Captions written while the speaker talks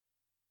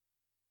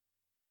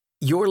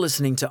You're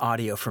listening to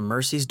audio from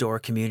Mercy's Door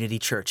Community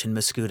Church in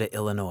Muscuda,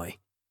 Illinois.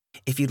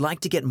 If you'd like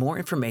to get more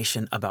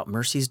information about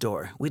Mercy's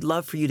Door, we'd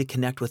love for you to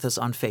connect with us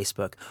on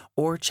Facebook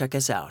or check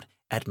us out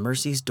at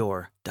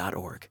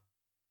mercysdoor.org.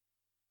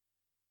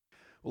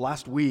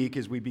 Last week,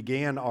 as we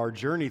began our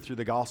journey through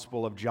the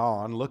Gospel of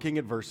John, looking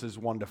at verses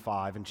 1 to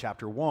 5 in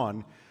chapter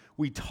 1,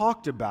 we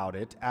talked about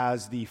it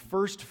as the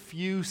first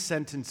few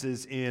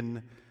sentences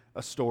in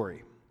a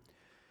story.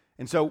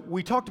 And so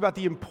we talked about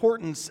the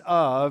importance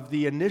of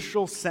the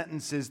initial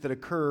sentences that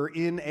occur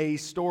in a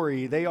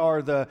story. They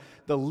are the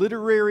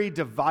literary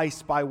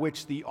device by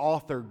which the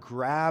author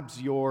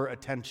grabs your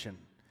attention.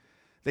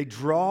 They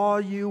draw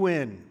you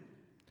in.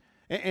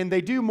 And they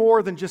do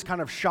more than just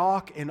kind of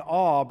shock and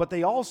awe, but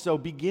they also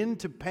begin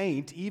to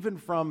paint, even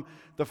from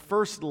the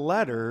first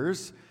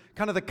letters,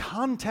 kind of the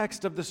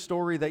context of the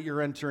story that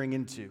you're entering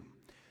into.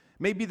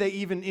 Maybe they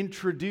even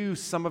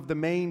introduce some of the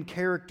main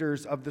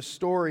characters of the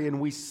story,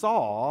 and we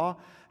saw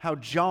how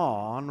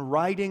John,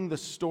 writing the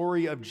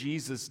story of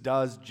Jesus,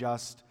 does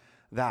just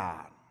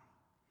that.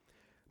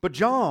 But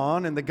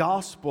John and the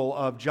Gospel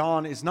of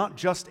John is not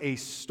just a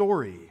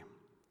story.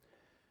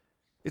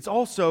 It's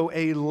also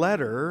a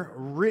letter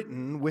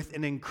written with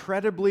an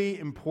incredibly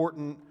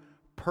important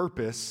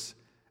purpose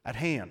at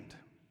hand.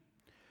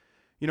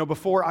 You know,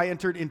 before I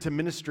entered into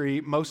ministry,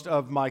 most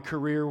of my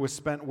career was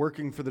spent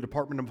working for the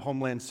Department of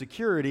Homeland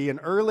Security, and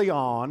early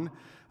on,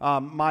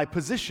 my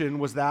position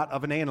was that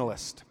of an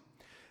analyst.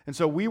 And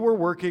so we were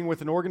working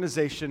with an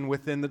organization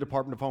within the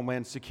Department of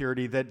Homeland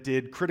Security that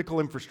did critical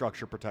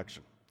infrastructure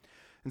protection.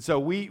 And so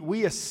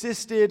we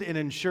assisted in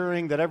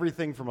ensuring that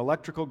everything from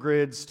electrical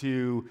grids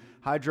to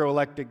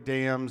hydroelectric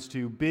dams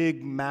to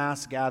big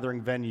mass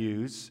gathering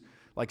venues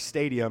like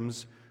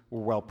stadiums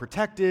were well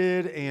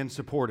protected and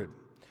supported.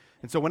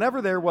 And so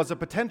whenever there was a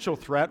potential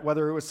threat,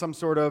 whether it was some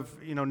sort of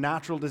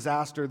natural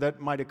disaster that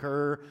might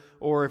occur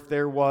or if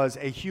there was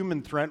a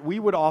human threat, we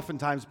would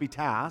oftentimes be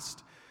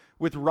tasked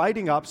with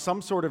writing up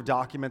some sort of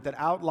document that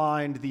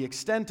outlined the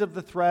extent of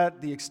the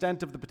threat, the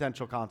extent of the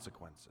potential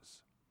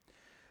consequences.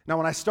 Now,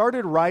 when I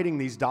started writing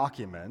these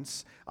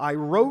documents, I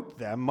wrote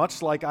them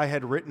much like I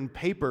had written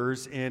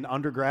papers in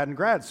undergrad and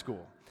grad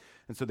school.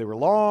 And so they were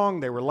long,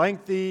 they were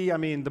lengthy. I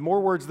mean, the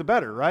more words, the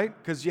better, right?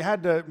 Because you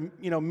had to,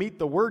 meet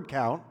the word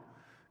count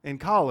in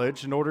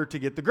college in order to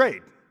get the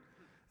grade.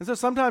 And so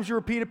sometimes you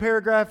repeat a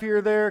paragraph here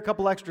or there, a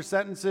couple extra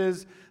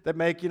sentences that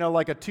make,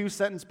 like a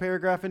 2-sentence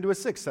paragraph into a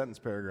 6-sentence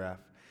paragraph.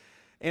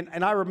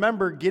 And I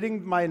remember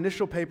getting my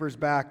initial papers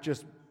back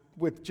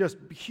with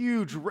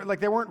huge,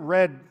 like they weren't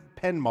red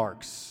pen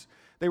marks.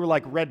 They were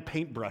like red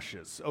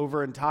paintbrushes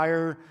over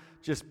entire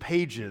just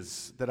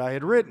pages that I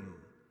had written.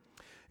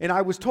 And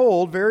I was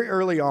told very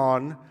early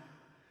on,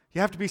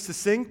 you have to be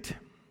succinct,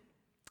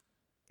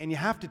 and you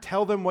have to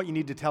tell them what you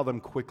need to tell them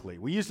quickly.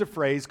 We used a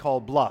phrase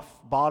called BLUF,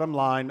 bottom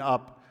line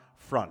up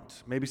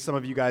front. Maybe some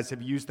of you guys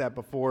have used that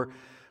before.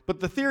 But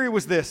the theory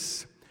was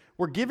this: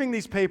 we're giving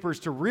these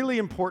papers to really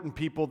important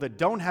people that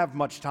don't have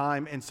much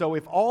time, and so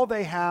if all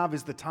they have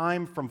is the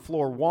time from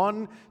floor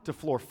 1 to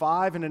floor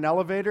 5 in an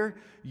elevator,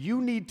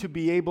 you need to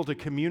be able to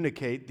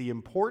communicate the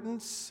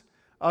importance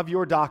of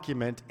your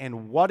document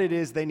and what it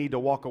is they need to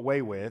walk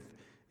away with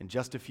in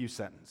just a few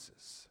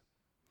sentences.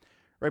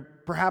 Right?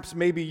 Perhaps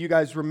maybe you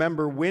guys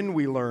remember when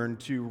we learned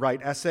to write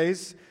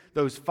essays,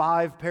 those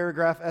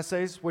 5-paragraph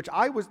essays, which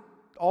I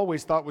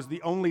always thought was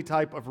the only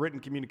type of written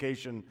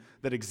communication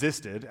that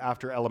existed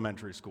after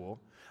elementary school.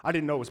 I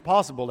didn't know it was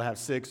possible to have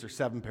 6 or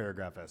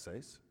 7-paragraph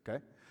essays,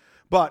 okay?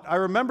 But I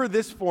remember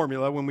this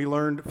formula when we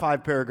learned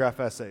 5-paragraph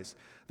essays.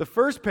 The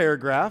first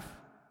paragraph,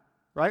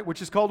 right, which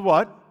is called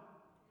what?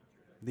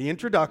 The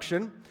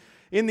introduction.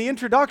 In the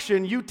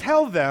introduction, you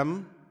tell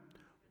them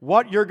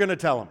what you're going to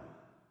tell them.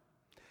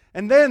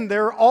 And then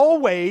there are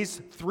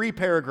always 3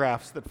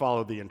 paragraphs that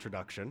follow the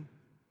introduction,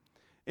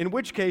 in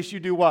which case you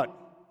do what?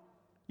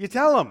 You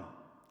tell them.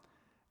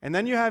 And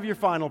then you have your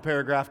final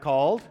paragraph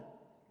called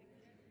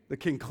the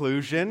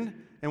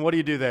conclusion. And what do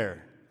you do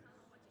there?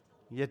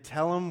 You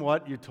tell them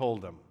what you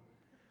told them.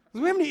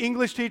 Do we have any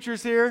English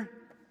teachers here?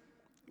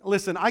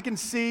 Listen, I can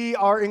see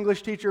our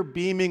English teacher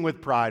beaming with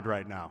pride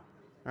right now.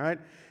 All right?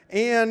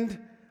 And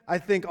I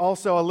think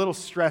also a little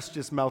stress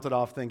just melted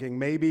off thinking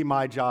maybe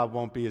my job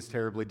won't be as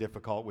terribly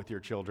difficult with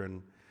your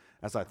children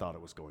as I thought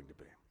it was going to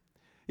be.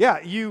 Yeah,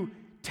 you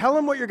tell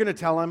them what you're going to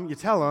tell them, you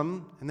tell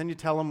them, and then you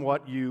tell them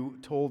what you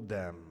told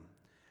them.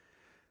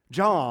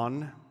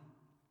 John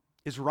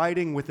is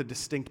writing with a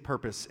distinct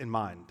purpose in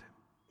mind.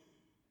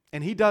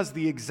 And he does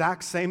the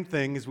exact same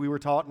thing as we were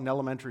taught in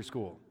elementary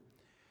school.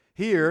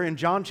 Here in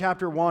John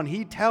chapter 1,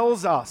 he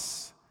tells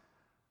us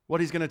what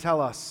he's going to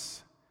tell us.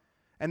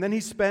 And then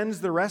he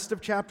spends the rest of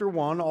chapter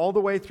 1 all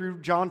the way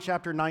through John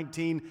chapter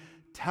 19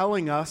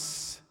 telling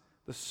us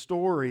the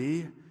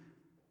story,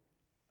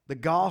 the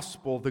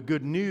gospel, the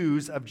good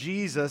news of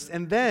Jesus.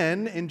 And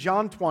then in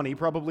John 20,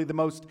 probably the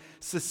most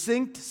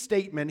succinct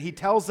statement, he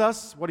tells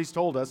us what he's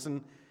told us.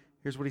 And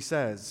here's what he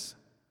says.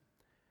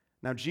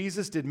 Now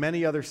Jesus did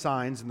many other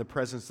signs in the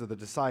presence of the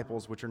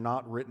disciples, which are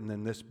not written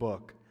in this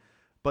book.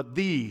 But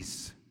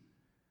these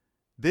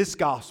This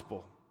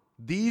gospel,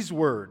 these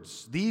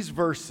words, these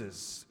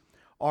verses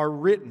are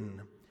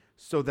written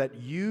so that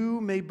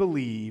you may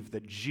believe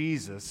that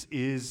Jesus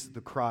is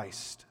the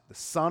Christ, the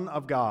Son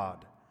of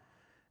God,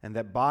 and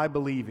that by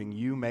believing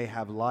you may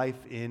have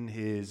life in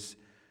His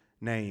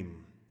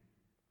name.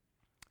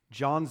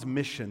 John's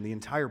mission, the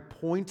entire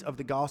point of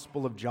the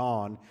Gospel of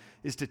John,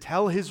 is to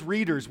tell his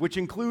readers, which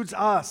includes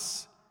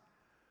us,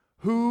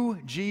 who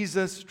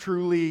Jesus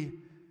truly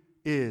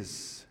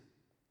is.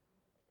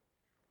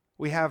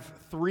 We have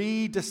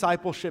 3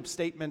 discipleship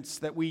statements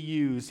that we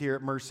use here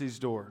at Mercy's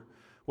Door.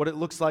 What it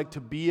looks like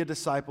to be a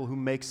disciple who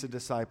makes a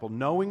disciple.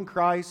 Knowing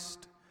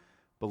Christ,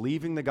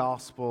 believing the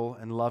gospel,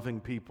 and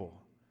loving people.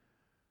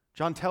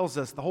 John tells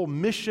us the whole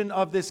mission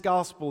of this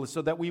gospel is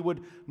so that we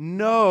would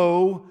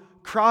know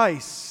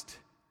Christ.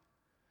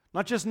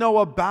 Not just know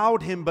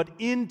about Him, but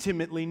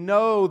intimately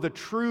know the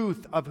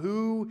truth of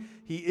who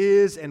He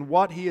is and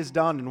what He has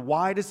done. And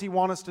why does He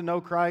want us to know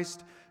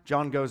Christ?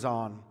 John goes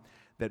on,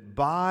 that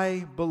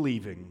by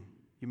believing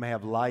you may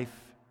have life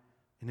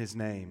in His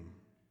name.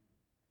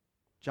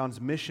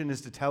 John's mission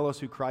is to tell us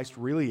who Christ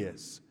really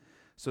is,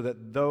 so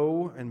that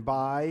though and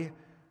by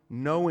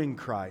knowing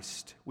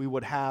Christ, we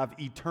would have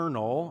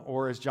eternal,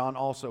 or as John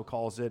also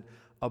calls it,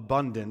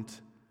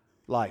 abundant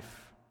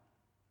life.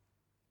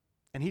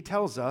 And he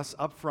tells us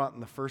up front in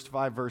the first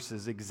 5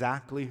 verses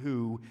exactly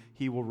who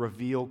he will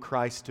reveal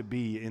Christ to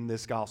be in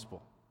this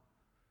gospel.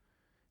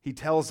 He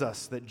tells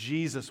us that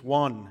Jesus,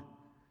 1,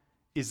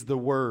 is the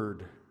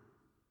Word.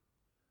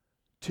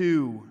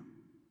 2,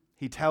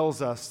 he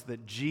tells us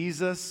that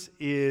Jesus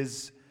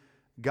is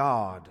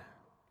God.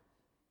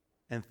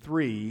 And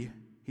 3,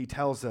 he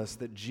tells us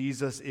that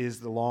Jesus is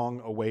the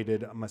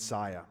long-awaited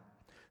Messiah.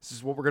 This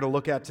is what we're going to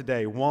look at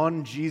today.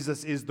 1,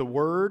 Jesus is the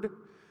Word.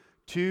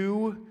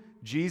 2,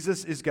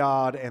 Jesus is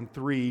God. And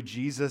 3,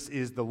 Jesus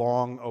is the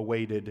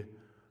long-awaited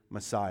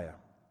Messiah.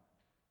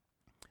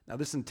 Now,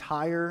 this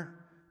entire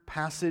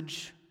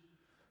passage,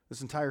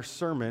 this entire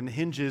sermon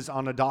hinges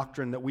on a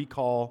doctrine that we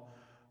call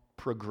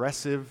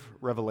progressive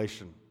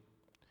revelation.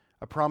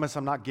 I promise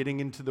I'm not getting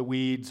into the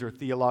weeds or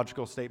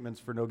theological statements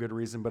for no good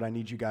reason, but I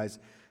need you guys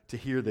to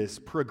hear this.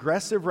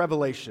 Progressive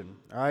revelation,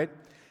 all right,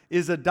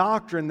 is a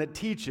doctrine that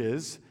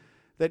teaches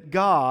that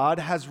God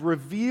has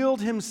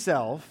revealed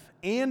Himself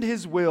and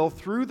His will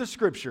through the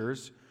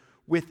Scriptures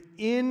with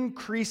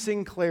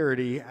increasing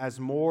clarity as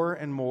more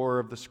and more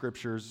of the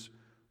Scriptures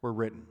were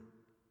written.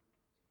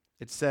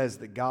 It says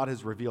that God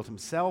has revealed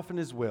Himself and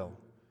His will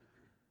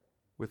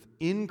with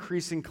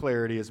increasing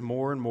clarity as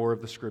more and more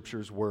of the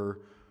Scriptures were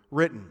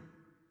written.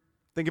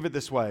 Think of it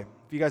this way.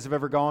 If you guys have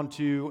ever gone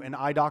to an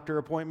eye doctor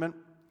appointment,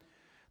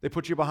 they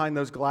put you behind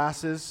those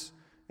glasses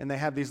and they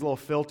have these little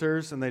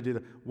filters and they do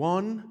the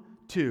 1,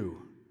 2,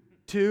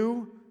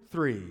 2,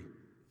 3,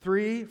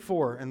 3,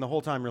 4. And the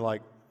whole time you're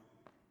like,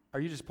 are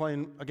you just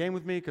playing a game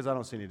with me? Because I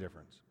don't see any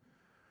difference.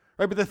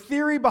 Right? But the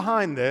theory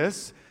behind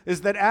this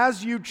is that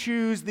as you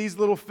choose these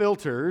little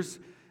filters,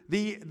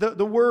 the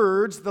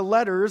words, the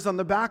letters on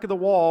the back of the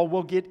wall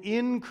will get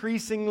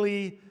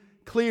increasingly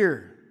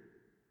clear.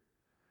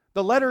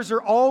 The letters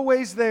are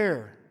always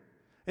there.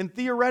 And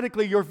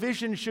theoretically, your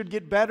vision should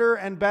get better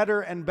and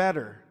better and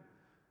better.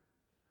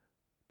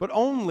 But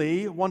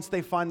only once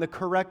they find the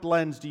correct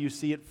lens do you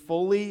see it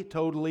fully,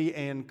 totally,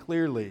 and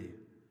clearly.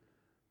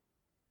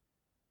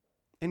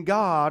 And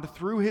God,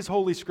 through His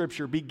Holy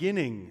Scripture,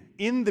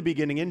 in the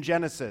beginning, in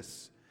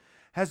Genesis,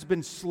 has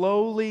been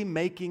slowly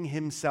making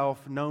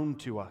Himself known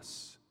to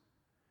us.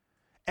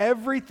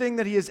 Everything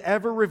that He has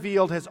ever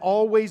revealed has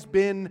always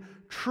been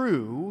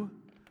true.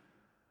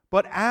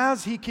 But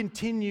as He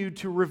continued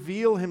to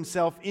reveal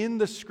Himself in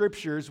the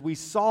Scriptures, we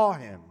saw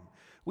Him.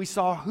 We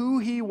saw who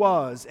He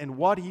was and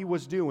what He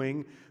was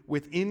doing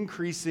with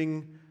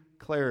increasing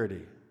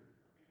clarity.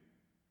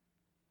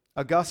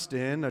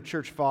 Augustine, a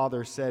church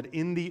father, said,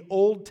 in the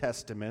Old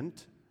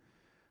Testament,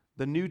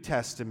 the New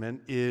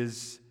Testament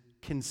is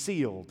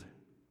concealed.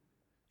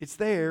 It's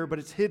there, but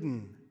it's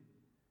hidden.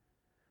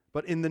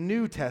 But in the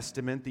New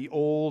Testament, the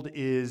Old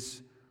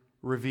is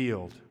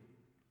revealed.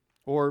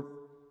 Or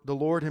the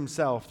Lord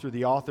Himself, through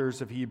the authors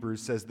of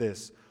Hebrews, says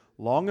this,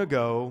 long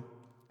ago,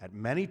 at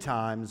many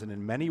times and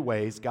in many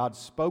ways, God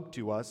spoke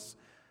to us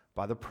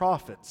by the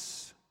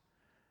prophets.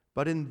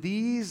 But in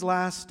these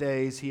last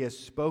days, He has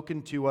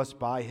spoken to us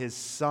by His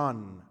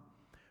Son,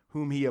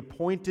 whom He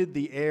appointed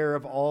the heir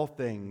of all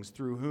things,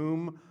 through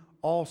whom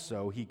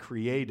also He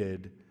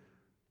created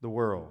the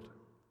world.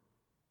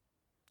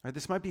 All right,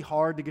 this might be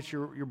hard to get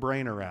your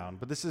brain around,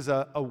 but this is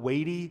a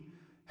weighty,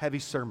 heavy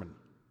sermon.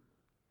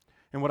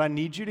 And what I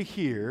need you to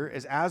hear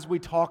is as we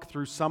talk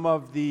through some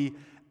of the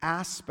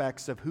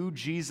aspects of who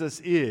Jesus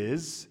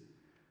is,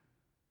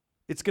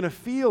 it's going to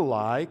feel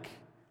like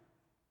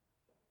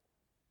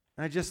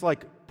I just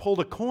pulled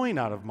a coin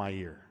out of my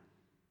ear.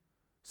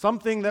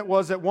 Something that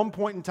was at one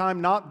point in time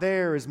not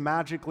there is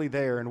magically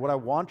there. And what I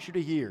want you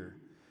to hear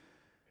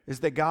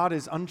is that God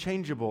is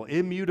unchangeable,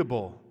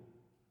 immutable.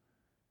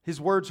 His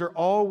words are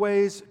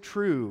always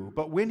true.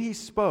 But when He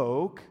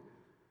spoke,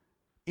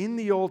 in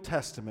the Old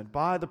Testament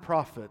by the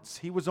prophets.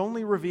 He was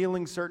only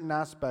revealing certain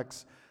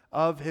aspects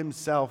of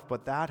himself,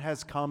 but that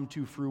has come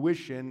to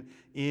fruition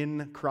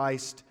in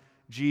Christ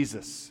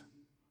Jesus.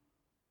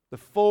 The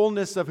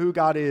fullness of who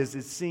God is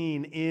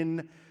seen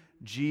in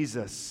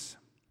Jesus.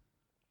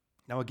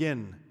 Now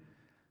again,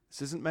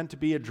 this isn't meant to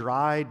be a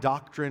dry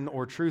doctrine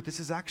or truth. This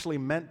is actually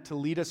meant to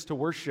lead us to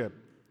worship.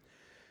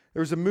 There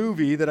was a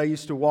movie that I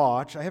used to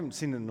watch. I haven't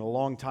seen it in a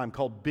long time,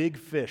 called Big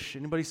Fish.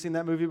 Anybody seen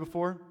that movie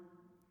before?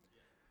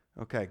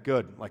 Okay,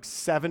 good. Like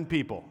 7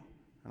 people.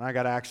 And I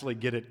got to actually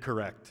get it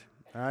correct.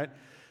 All right?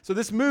 So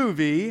this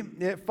movie,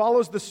 it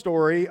follows the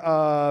story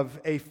of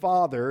a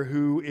father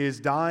who is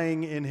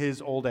dying in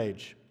his old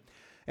age.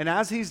 And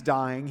as he's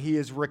dying, he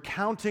is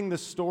recounting the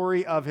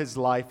story of his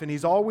life. And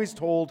he's always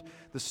told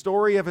the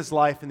story of his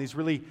life in these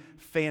really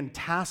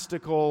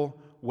fantastical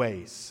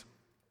ways.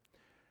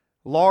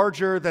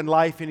 Larger than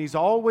life, and he's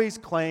always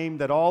claimed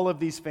that all of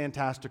these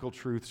fantastical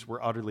truths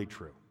were utterly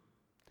true.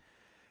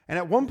 And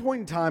at one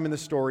point in time in the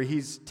story,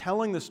 he's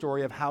telling the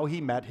story of how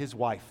he met his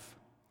wife.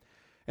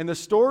 And the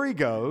story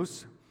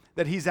goes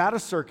that he's at a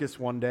circus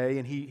one day,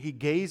 and he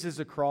gazes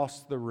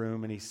across the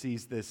room, and he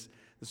sees this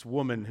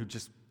woman who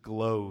just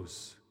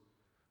glows,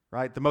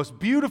 right? The most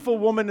beautiful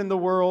woman in the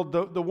world,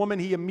 the woman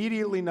he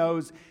immediately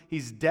knows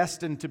he's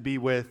destined to be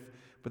with.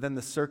 But then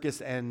the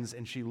circus ends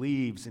and she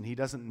leaves and he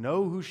doesn't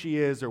know who she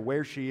is or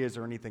where she is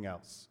or anything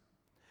else.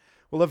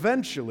 Well,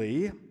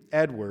 eventually,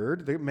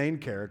 Edward, the main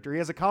character, he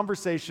has a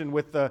conversation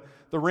with the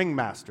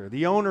ringmaster,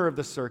 the owner of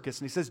the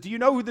circus, and he says, "Do you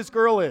know who this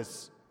girl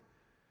is?"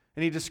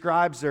 And he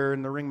describes her,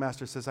 and the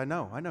ringmaster says, I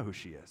know who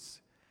she is.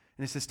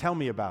 And he says, "Tell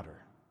me about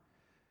her."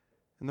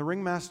 And the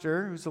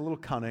ringmaster, who's a little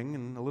cunning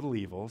and a little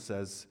evil,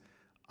 says,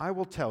 I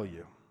will tell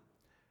you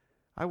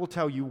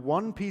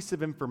one piece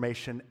of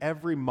information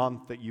every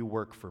month that you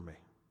work for me."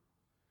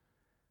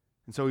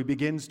 And so he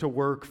begins to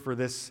work for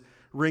this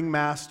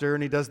ringmaster,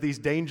 and he does these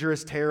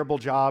dangerous, terrible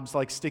jobs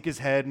like stick his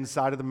head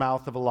inside of the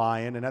mouth of a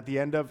lion. And at the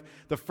end of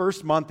the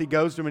first month, he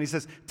goes to him and he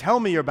says, "Tell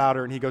me about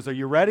her." And he goes, "Are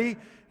you ready?"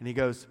 And he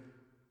goes,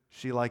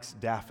 "She likes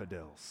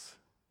daffodils."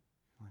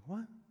 I'm like,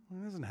 what?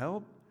 That doesn't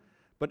help.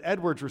 But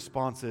Edward's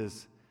response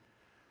is,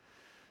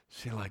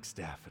 "She likes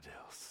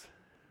daffodils."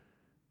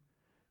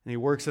 And he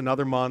works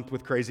another month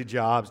with crazy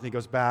jobs, and he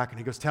goes back and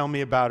he goes, "Tell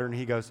me about her." And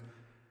he goes,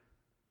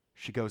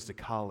 "She goes to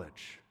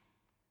college."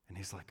 And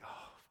he's like,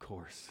 "Oh, of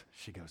course,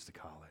 she goes to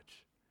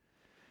college."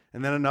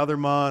 And then another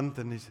month,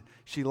 and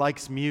 "She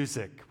likes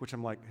music," which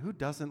I'm like, who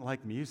doesn't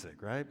like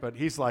music, right? But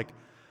he's like,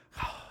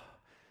 "Oh,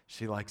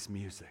 she likes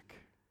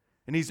music."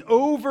 And he's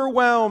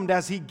overwhelmed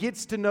as he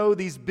gets to know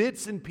these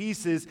bits and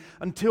pieces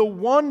until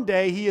one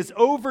day he is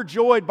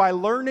overjoyed by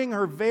learning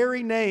her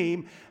very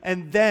name,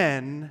 and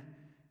then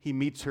he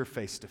meets her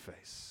face to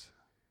face.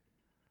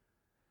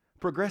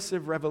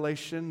 Progressive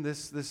revelation,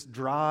 this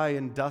dry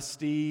and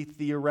dusty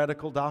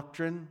theoretical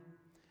doctrine,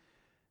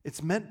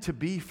 it's meant to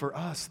be for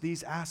us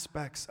these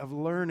aspects of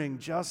learning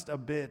just a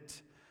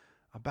bit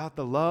about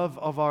the love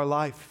of our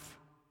life,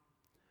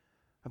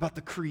 about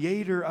the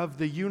creator of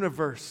the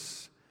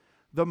universe,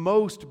 the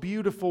most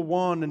beautiful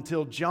one,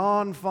 until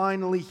John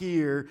finally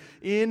here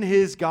in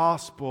his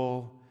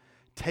gospel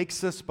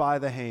takes us by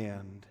the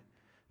hand,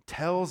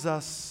 tells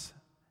us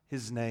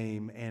his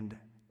name, and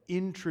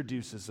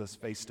introduces us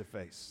face to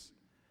face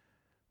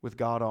with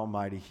God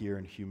Almighty here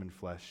in human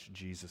flesh,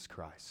 Jesus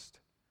Christ.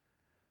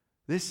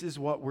 This is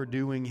what we're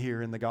doing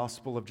here in the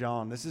Gospel of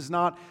John. This is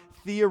not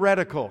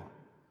theoretical.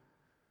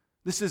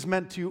 This is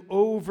meant to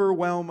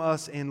overwhelm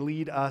us and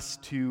lead us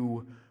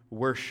to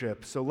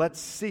worship. So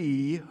let's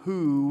see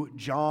who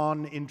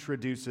John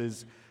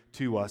introduces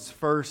to us.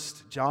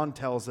 First, John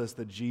tells us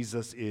that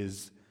Jesus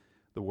is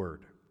the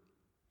Word.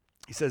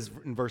 He says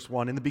in verse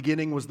 1, "In the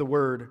beginning was the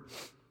Word,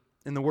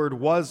 and the Word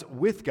was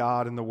with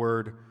God, and the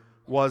Word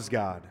was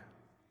God."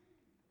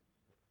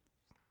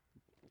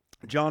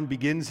 John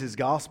begins his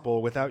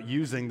gospel without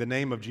using the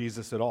name of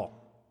Jesus at all.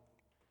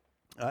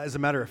 As a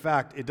matter of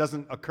fact, it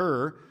doesn't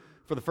occur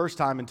for the first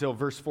time until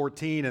verse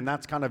 14, and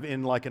that's kind of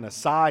in like an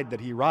aside that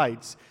he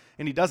writes.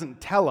 And he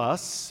doesn't tell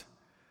us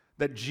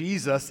that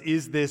Jesus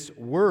is this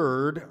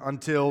Word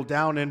until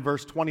down in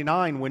verse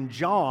 29, when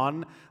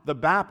John the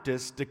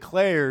Baptist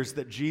declares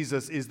that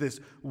Jesus is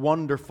this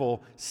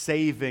wonderful,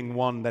 saving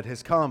one that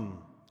has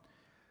come.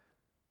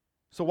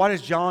 So why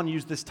does John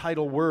use this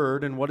title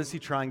Word, and what is he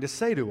trying to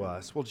say to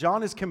us? Well,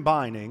 John is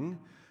combining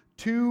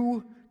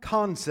two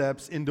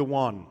concepts into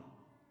one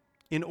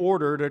in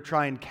order to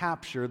try and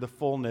capture the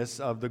fullness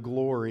of the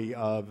glory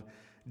of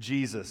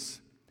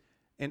Jesus.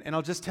 And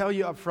I'll just tell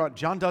you up front,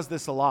 John does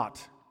this a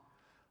lot.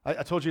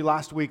 I told you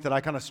last week that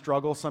I kind of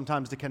struggle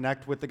sometimes to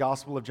connect with the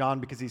Gospel of John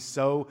because he's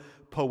so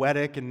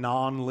poetic and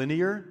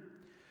non-linear.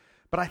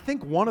 But I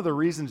think one of the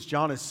reasons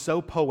John is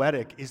so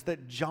poetic is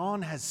that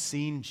John has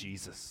seen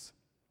Jesus.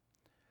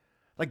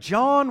 Like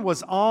John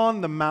was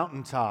on the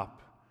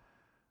mountaintop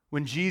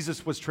when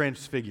Jesus was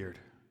transfigured.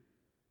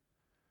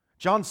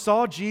 John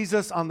saw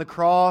Jesus on the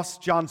cross.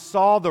 John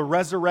saw the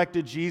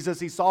resurrected Jesus.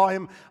 He saw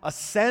him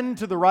ascend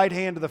to the right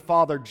hand of the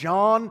Father.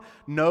 John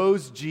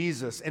knows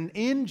Jesus. And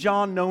in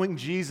John knowing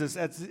Jesus,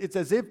 it's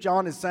as if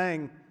John is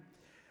saying,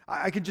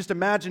 I could just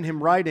imagine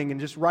him writing in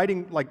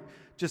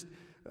the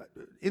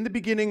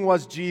beginning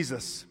was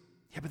Jesus.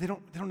 Yeah, but they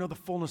don't know the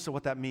fullness of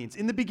what that means.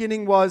 In the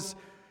beginning was,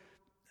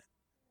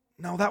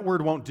 no, that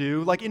word won't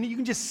do. And you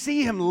can just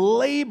see him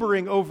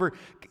laboring over,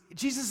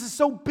 Jesus is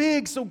so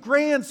big, so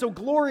grand, so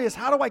glorious.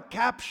 How do I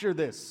capture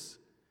this?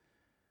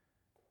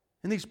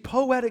 And these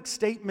poetic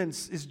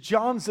statements is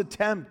John's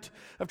attempt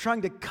of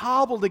trying to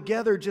cobble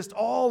together just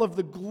all of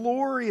the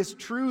glorious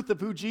truth of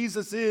who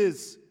Jesus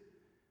is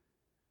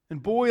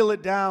and boil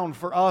it down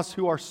for us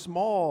who are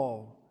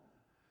small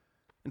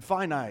and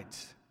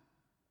finite.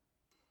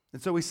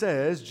 And so he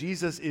says,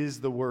 Jesus is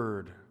the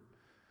Word.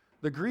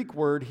 The Greek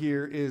word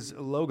here is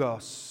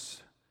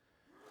logos.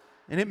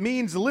 And it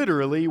means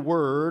literally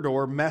word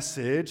or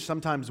message,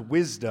 sometimes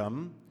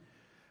wisdom.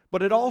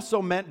 But it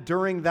also meant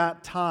during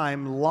that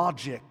time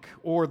logic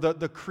or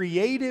the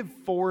creative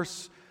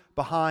force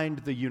behind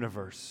the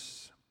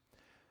universe.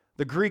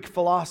 The Greek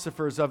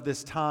philosophers of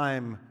this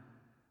time,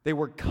 they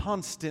were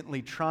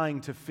constantly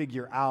trying to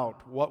figure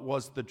out what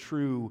was the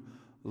true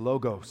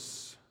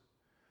logos.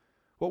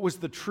 What was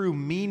the true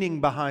meaning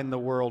behind the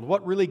world?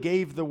 What really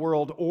gave the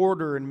world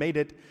order and made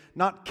it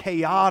not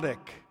chaotic,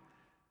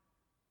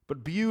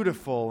 but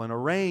beautiful and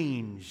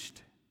arranged?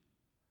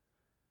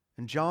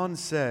 And John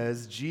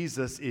says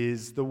Jesus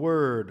is the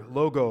Word,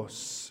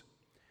 logos.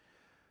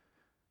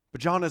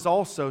 But John is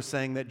also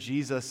saying that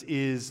Jesus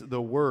is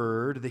the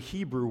Word, the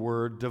Hebrew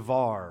word,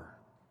 davar.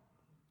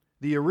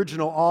 The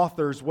original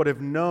authors would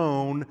have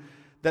known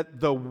that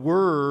the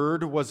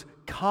word was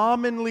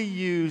commonly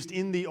used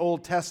in the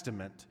Old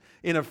Testament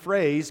in a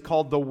phrase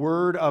called the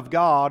Word of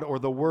God or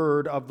the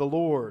Word of the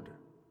Lord.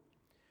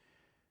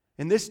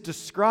 And this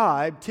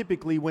described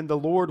typically when the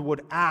Lord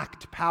would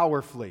act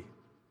powerfully.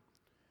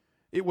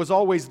 It was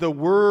always the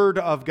Word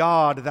of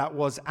God that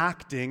was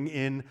acting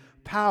in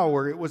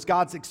power. It was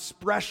God's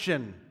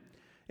expression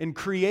in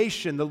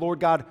creation. The Lord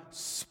God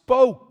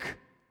spoke,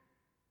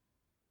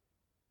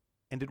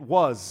 and it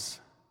was,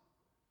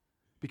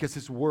 because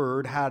His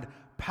Word had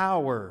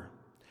power.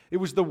 It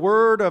was the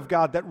Word of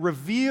God that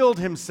revealed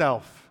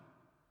Himself.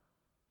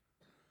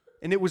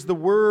 And it was the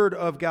Word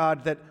of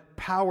God that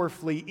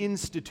powerfully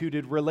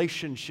instituted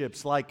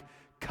relationships like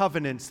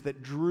covenants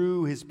that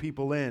drew His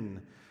people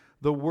in.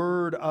 The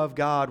Word of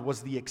God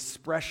was the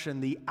expression,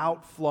 the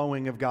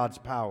outflowing of God's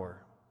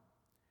power.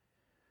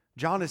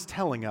 John is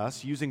telling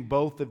us, using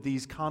both of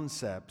these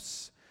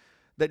concepts,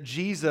 that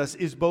Jesus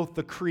is both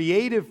the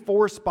creative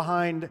force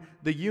behind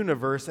the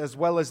universe as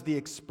well as the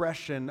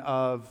expression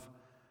of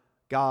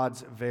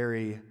God's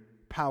very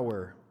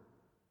power.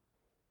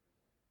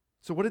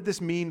 So what did this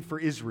mean for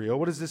Israel?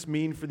 What does this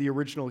mean for the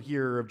original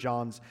hearer of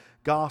John's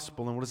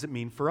gospel? And what does it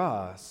mean for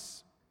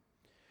us?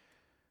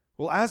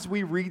 Well, as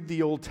we read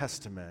the Old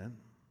Testament,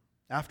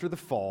 after the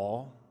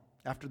fall,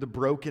 after the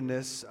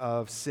brokenness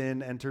of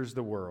sin enters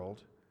the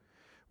world,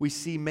 we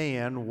see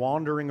man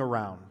wandering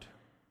around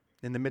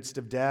in the midst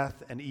of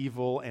death and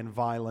evil and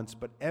violence.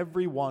 But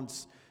every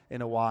once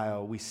in a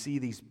while, we see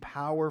these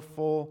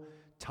powerful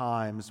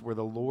times where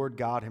the Lord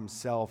God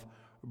Himself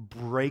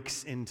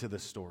breaks into the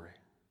story.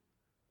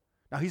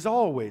 Now, He's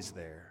always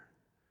there,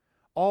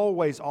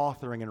 always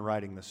authoring and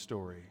writing the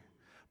story.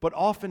 But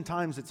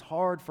oftentimes it's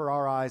hard for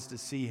our eyes to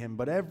see Him.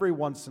 But every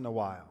once in a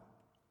while,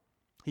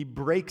 He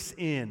breaks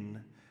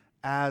in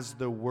as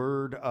the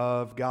Word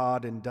of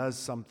God and does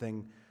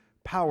something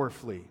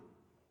powerfully.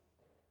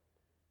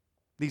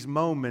 These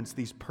moments,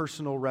 these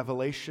personal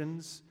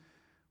revelations,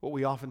 what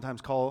we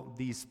oftentimes call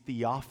these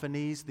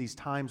theophanies, these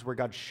times where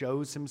God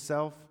shows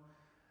Himself,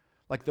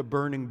 like the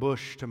burning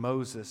bush to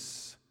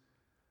Moses,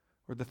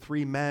 or the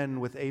three men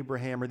with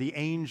Abraham, or the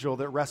angel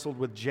that wrestled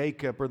with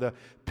Jacob, or the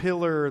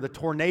pillar, the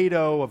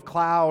tornado of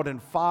cloud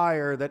and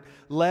fire that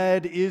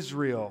led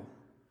Israel.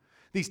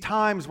 These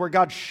times where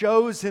God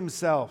shows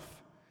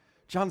Himself.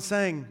 John's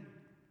saying,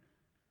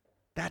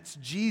 that's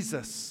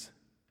Jesus.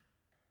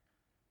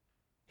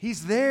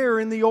 He's there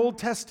in the Old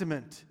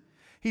Testament.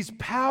 He's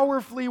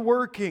powerfully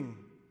working.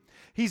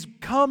 He's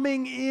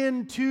coming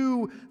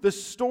into the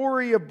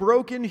story of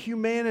broken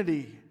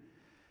humanity.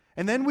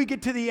 And then we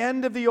get to the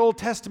end of the Old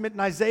Testament,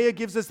 and Isaiah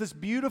gives us this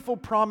beautiful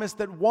promise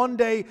that one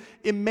day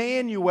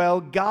Emmanuel,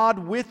 God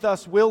with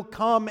us, will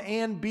come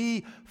and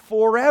be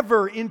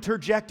forever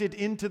interjected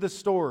into the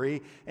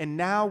story. And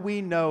now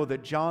we know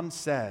that John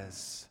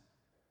says,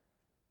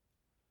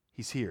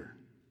 He's here.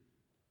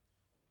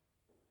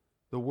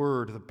 The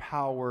Word, the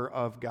power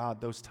of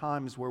God, those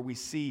times where we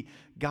see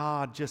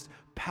God just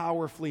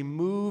powerfully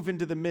move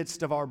into the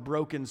midst of our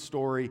broken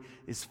story,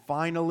 is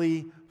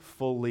finally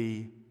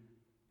fully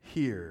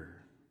here.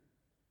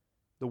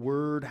 The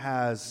Word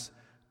has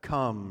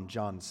come,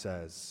 John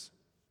says.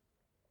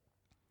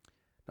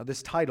 Now,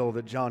 this title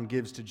that John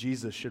gives to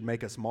Jesus should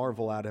make us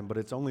marvel at Him, but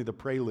it's only the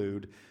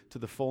prelude to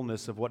the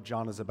fullness of what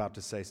John is about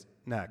to say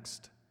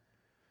next.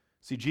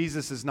 See,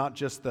 Jesus is not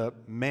just the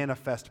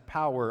manifest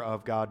power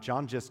of God.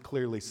 John just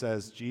clearly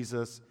says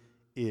Jesus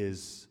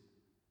is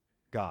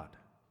God.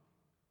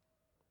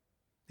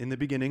 In the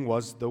beginning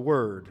was the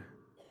Word,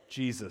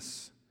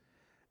 Jesus,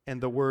 and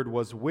the Word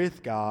was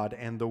with God,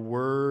 and the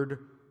Word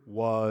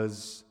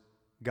was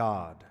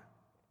God.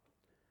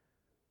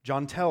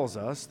 John tells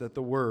us that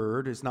the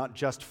Word is not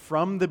just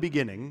from the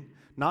beginning,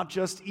 not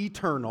just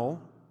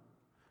eternal,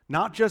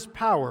 not just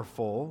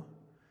powerful,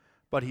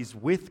 but He's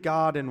with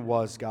God and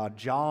was God.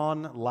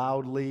 John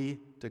loudly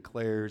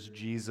declares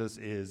Jesus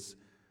is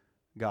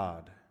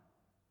God.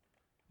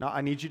 Now,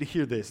 I need you to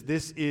hear this.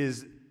 This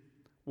is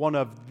one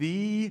of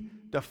the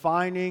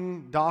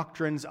defining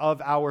doctrines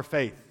of our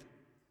faith.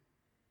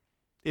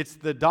 It's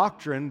the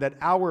doctrine that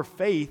our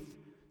faith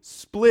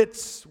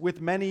splits with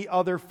many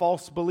other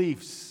false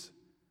beliefs.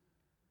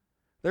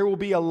 There will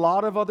be a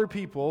lot of other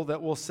people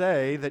that will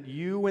say that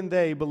you and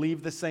they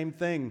believe the same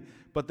thing,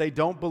 but they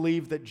don't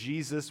believe that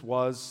Jesus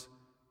was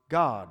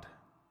God.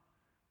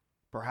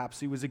 Perhaps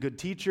He was a good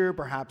teacher,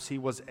 perhaps He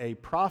was a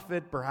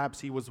prophet, perhaps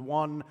He was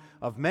one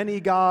of many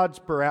gods,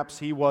 perhaps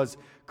He was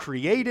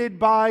created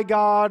by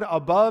God,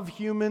 above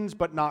humans,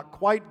 but not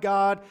quite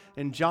God.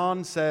 And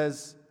John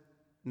says,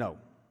 no.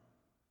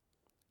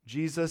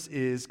 Jesus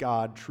is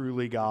God,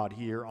 truly God,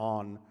 here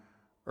on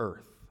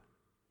earth.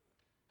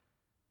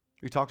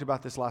 We talked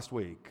about this last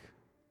week.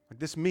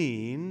 This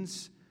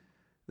means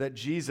that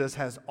Jesus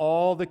has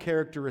all the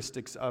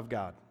characteristics of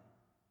God.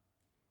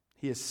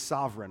 He is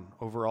sovereign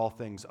over all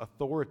things,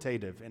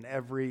 authoritative in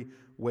every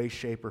way,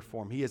 shape, or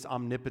form. He is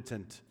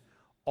omnipotent,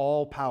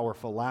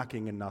 all-powerful,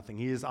 lacking in nothing.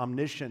 He is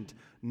omniscient,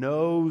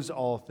 knows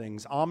all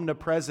things,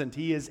 omnipresent.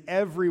 He is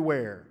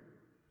everywhere.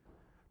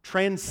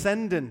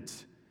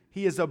 Transcendent.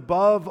 He is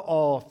above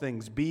all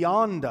things,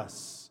 beyond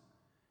us.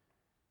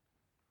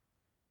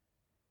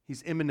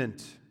 He's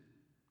immanent.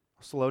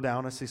 Slow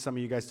down. I see some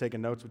of you guys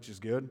taking notes, which is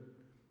good.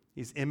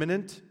 He's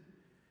immanent,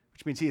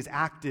 which means He is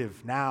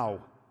active now,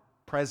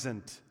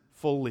 present,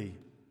 fully.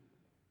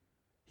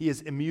 He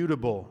is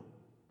immutable,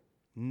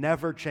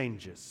 never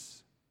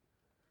changes.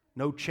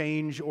 No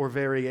change or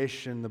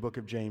variation, the book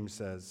of James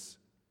says.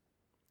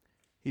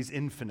 He's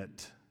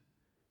infinite,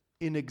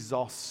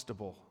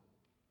 inexhaustible,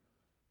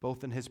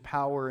 both in His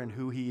power and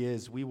who He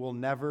is. We will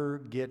never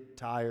get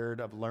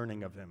tired of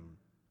learning of Him.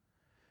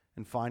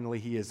 And finally,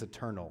 He is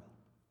eternal.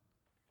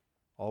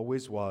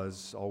 Always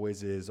was,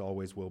 always is,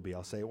 always will be.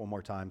 I'll say it one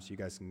more time so you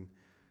guys can,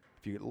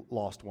 if you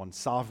lost one.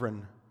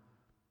 Sovereign,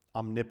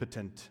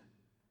 omnipotent,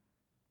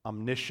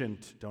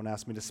 omniscient, don't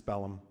ask me to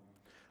spell them.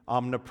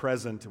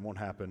 Omnipresent, it won't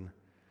happen.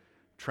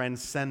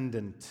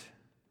 Transcendent,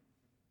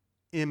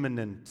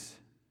 immanent,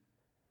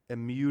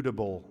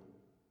 immutable,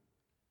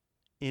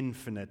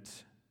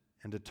 infinite,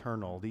 and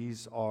eternal.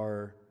 These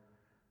are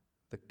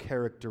the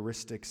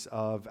characteristics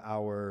of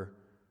our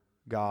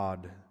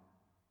God.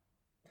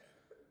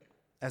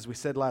 As we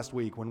said last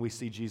week, when we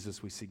see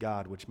Jesus, we see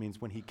God, which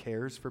means when He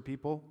cares for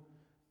people,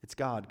 it's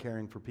God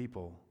caring for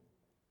people.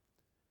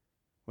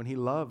 When He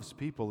loves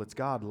people, it's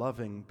God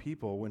loving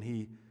people. When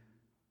He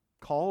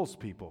calls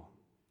people,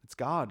 it's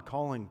God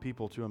calling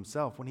people to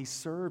Himself. When He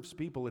serves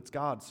people, it's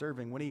God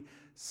serving. When He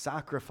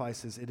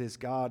sacrifices, it is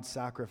God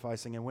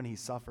sacrificing. And when He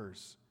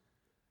suffers,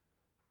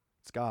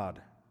 it's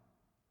God.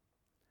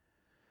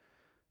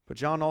 But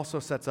John also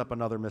sets up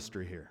another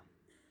mystery here.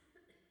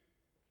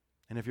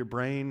 And if your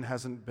brain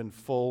hasn't been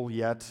full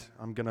yet,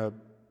 I'm going to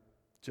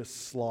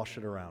just slosh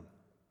it around.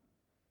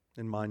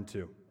 And mine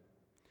too.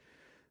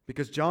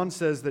 Because John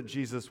says that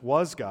Jesus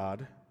was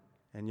God,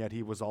 and yet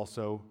He was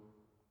also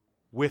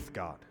with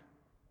God.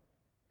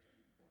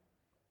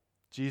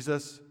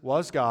 Jesus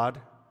was God,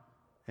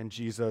 and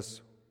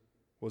Jesus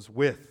was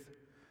with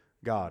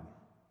God.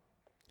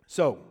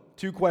 So,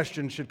 two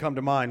questions should come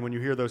to mind when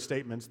you hear those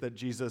statements that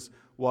Jesus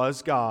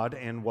was God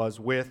and was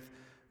with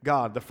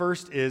God. The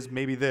first is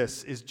maybe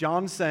this. Is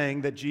John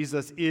saying that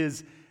Jesus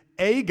is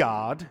a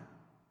God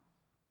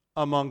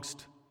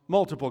amongst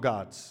multiple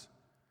gods?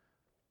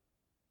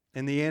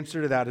 And the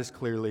answer to that is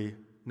clearly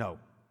no.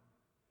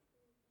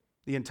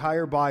 The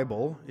entire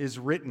Bible is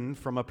written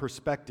from a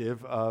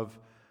perspective of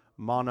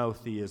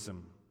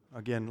monotheism.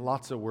 Again,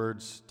 lots of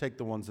words. Take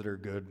the ones that are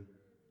good,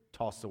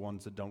 toss the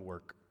ones that don't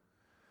work.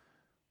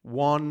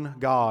 One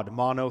God,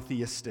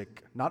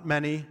 monotheistic. Not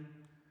many,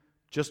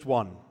 just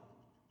one.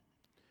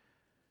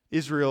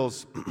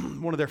 Israel's,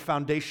 one of their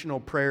foundational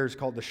prayers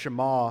called the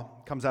Shema,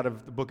 comes out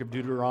of the book of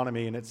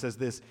Deuteronomy, and it says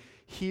this: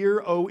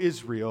 "Hear, O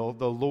Israel,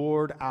 the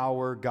Lord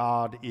our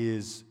God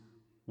is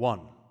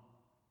one."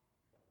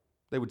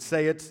 They would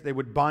say it, they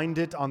would bind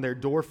it on their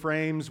door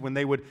frames. When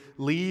they would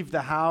leave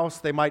the house,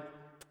 they might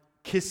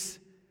kiss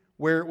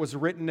where it was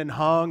written and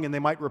hung, and they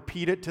might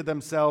repeat it to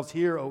themselves: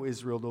 "Hear, O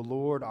Israel, the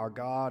Lord our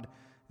God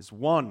is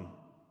one."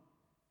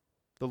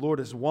 The Lord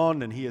is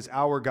one, and He is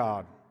our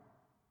God.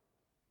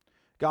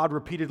 God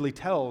repeatedly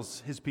tells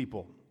His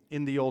people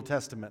in the Old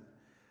Testament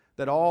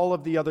that all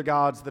of the other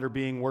gods that are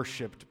being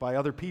worshipped by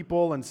other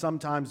people and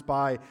sometimes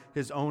by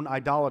His own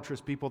idolatrous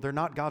people, they're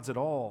not gods at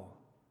all.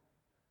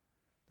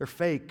 They're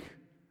fake.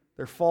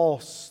 They're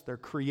false. They're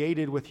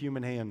created with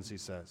human hands, he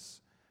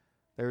says.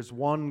 There's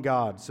one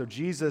God. So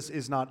Jesus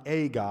is not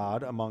a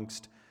God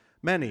amongst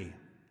many.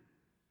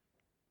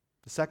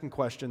 The second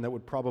question that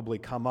would probably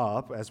come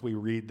up as we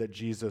read that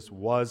Jesus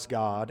was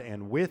God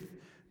and with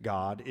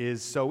God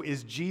is, so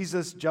is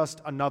Jesus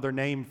just another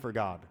name for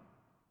God?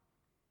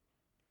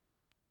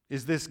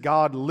 Is this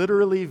God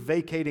literally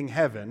vacating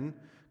heaven,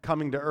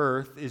 coming to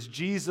earth? Is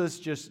Jesus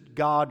just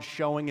God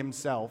showing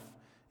himself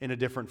in a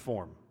different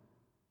form?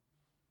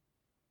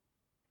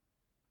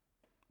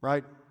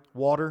 Right?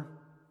 Water,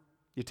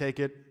 you take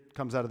it,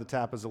 comes out of the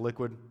tap as a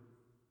liquid.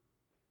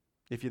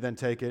 If you then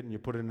take it and you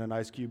put it in an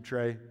ice cube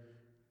tray,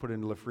 put it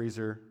into the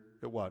freezer,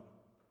 it what?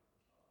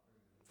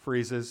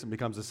 Freezes and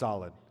becomes a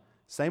solid.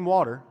 Same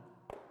water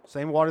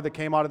that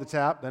came out of the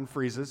tap, then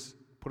freezes.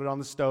 Put it on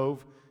the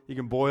stove. You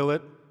can boil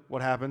it.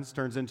 What happens?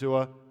 Turns into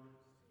a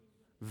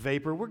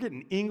vapor. We're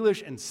getting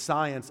English and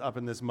science up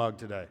in this mug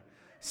today.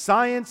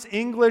 Science,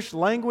 English,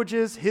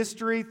 languages,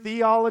 history,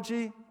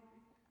 theology.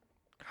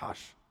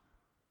 Gosh,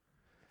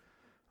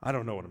 I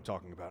don't know what I'm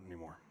talking about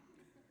anymore.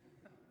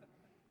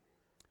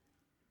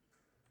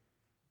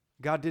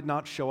 God did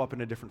not show up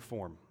in a different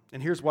form.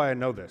 And here's why I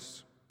know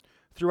this.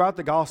 Throughout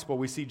the gospel,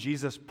 we see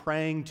Jesus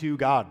praying to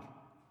God.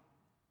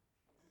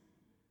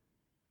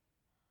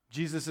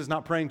 Jesus is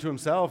not praying to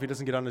himself. He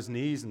doesn't get on his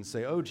knees and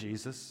say, "Oh,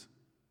 Jesus."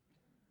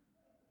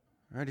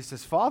 All right, he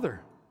says,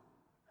 Father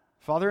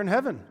in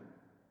heaven.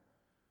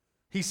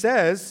 He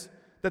says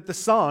that the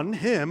Son,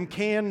 him,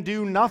 can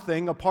do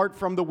nothing apart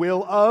from the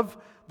will of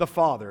the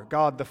Father,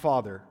 God the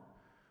Father.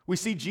 We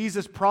see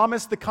Jesus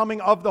promise the coming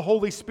of the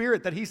Holy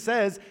Spirit that he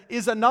says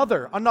is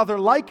another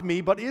like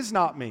me, but is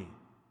not me.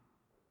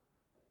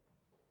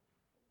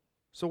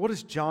 So what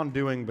is John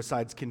doing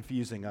besides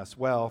confusing us?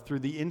 Well, through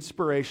the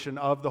inspiration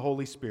of the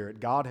Holy Spirit,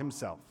 God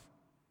himself,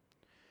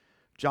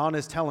 John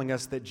is telling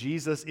us that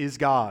Jesus is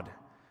God,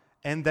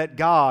 and that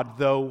God,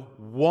 though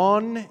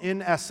one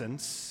in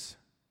essence,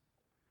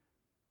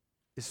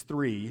 is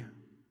three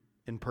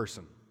in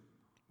person.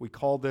 We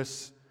call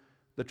this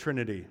the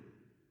Trinity.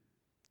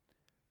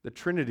 The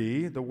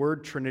Trinity, the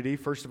word Trinity,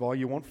 first of all,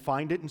 you won't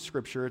find it in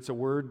Scripture. It's a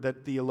word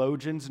that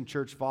theologians and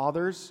church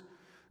fathers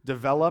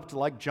developed,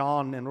 like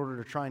John, in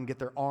order to try and get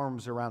their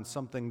arms around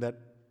something that,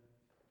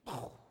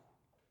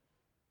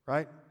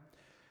 right?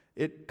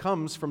 It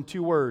comes from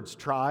two words,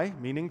 tri,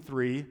 meaning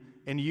three,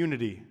 and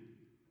unity.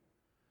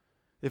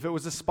 If it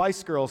was a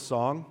Spice Girls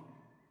song,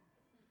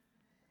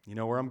 you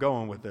know where I'm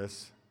going with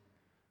this.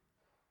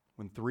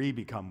 When three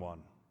become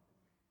one,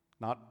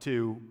 not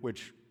two,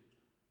 which,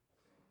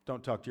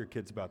 don't talk to your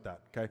kids about that,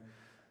 okay?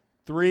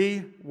 3,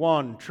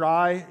 1,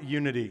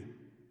 tri-unity.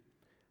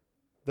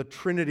 The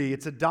Trinity,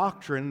 it's a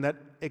doctrine that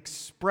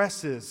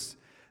expresses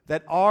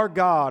that our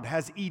God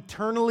has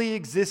eternally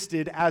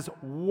existed as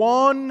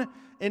one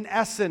in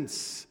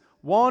essence,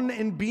 one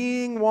in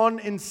being, one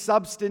in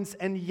substance,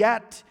 and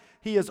yet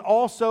he has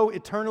also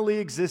eternally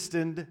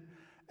existed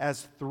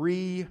as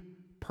three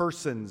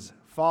persons,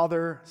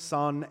 Father,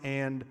 Son,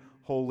 and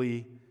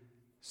Holy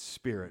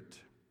Spirit.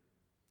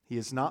 He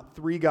is not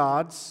three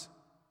gods,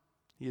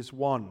 he is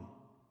one.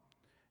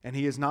 And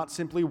he is not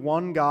simply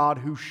one God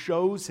who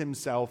shows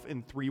himself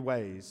in three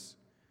ways.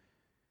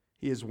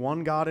 He is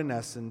one God in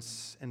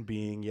essence and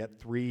being, yet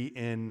three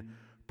in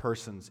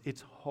persons.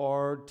 It's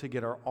hard to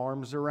get our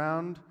arms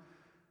around,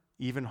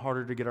 even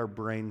harder to get our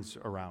brains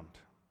around.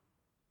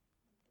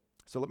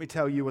 So let me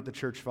tell you what the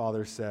church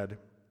fathers said.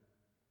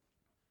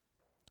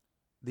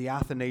 The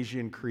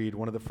Athanasian Creed,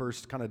 one of the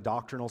first kind of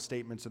doctrinal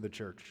statements of the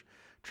church,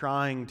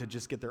 trying to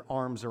just get their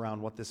arms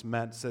around what this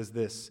meant, says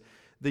this: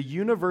 the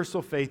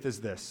universal faith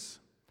is this,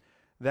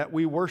 that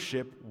we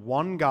worship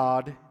one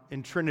God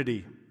in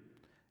Trinity,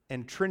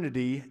 and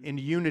Trinity in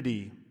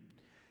unity,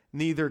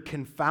 neither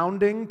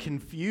confounding,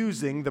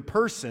 confusing the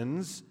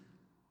persons,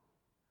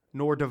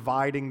 nor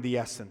dividing the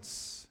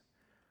essence.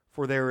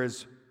 For there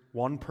is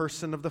one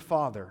person of the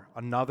Father,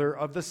 another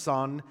of the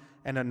Son,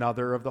 and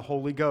another of the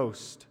Holy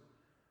Ghost.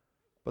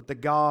 But the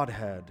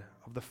Godhead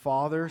of the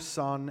Father,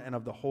 Son, and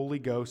of the Holy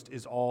Ghost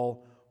is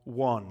all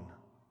one.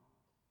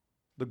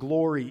 The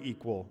glory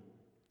equal,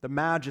 the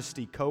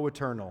majesty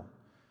co-eternal.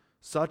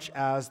 Such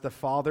as the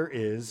Father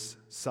is,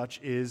 such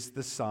is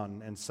the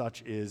Son, and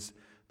such is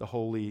the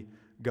Holy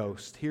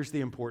Ghost. Here's the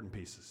important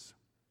pieces.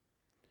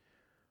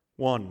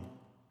 1,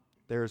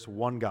 there's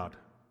one God.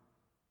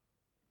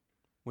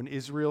 When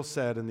Israel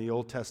said in the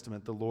Old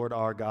Testament, the Lord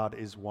our God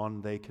is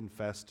one, they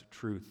confessed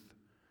truth.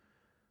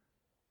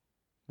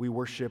 We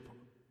worship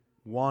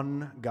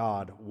one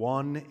God,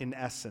 one in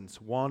essence,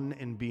 one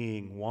in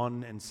being,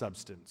 one in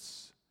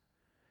substance.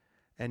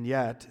 And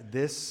yet,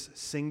 this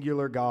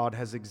singular God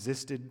has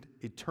existed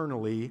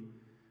eternally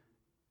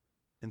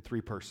in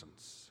three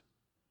persons.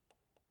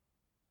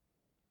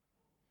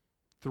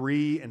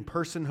 3 in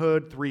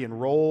personhood, 3 in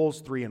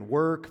roles, 3 in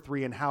work,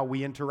 3 in how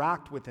we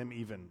interact with him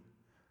even.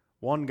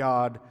 One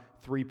God,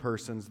 3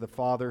 persons, the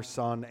Father,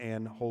 Son,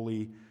 and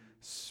Holy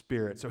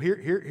Spirit. So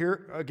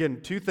here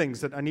again, 2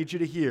 things that I need you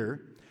to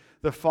hear.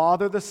 The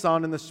Father, the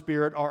Son, and the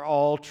Spirit are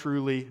all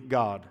truly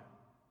God.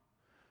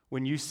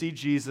 When you see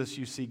Jesus,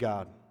 you see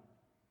God.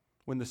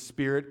 When the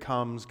Spirit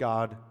comes,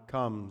 God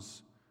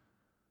comes.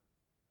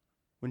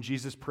 When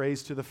Jesus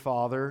prays to the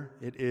Father,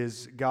 it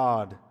is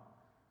God.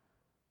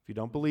 If you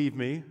don't believe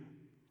me, you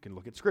can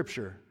look at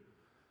Scripture.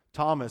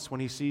 Thomas, when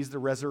he sees the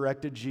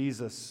resurrected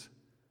Jesus,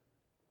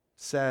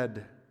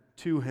 said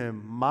to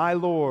him, "My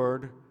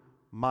Lord,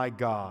 my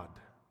God."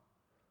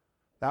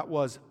 That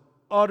was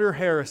utter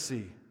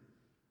heresy,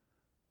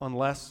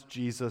 unless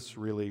Jesus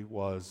really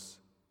was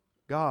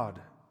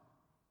God.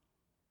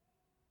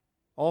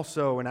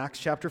 Also, in Acts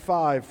chapter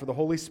 5, for the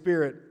Holy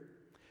Spirit,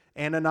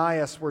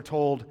 Ananias, we're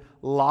told,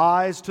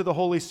 lies to the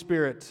Holy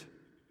Spirit.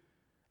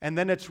 And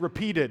then it's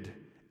repeated.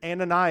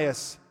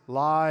 Ananias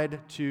lied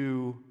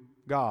to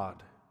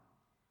God.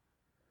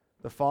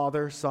 The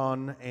Father,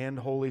 Son, and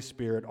Holy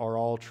Spirit are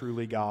all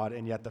truly God,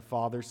 and yet the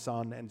Father,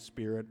 Son, and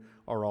Spirit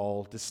are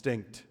all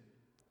distinct.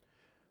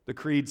 The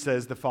Creed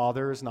says the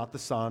Father is not the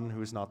Son,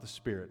 who is not the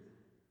Spirit.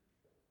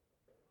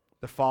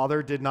 The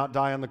Father did not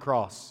die on the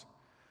cross.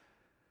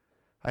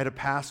 I had a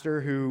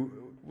pastor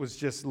who was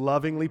just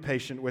lovingly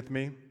patient with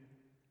me.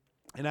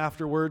 And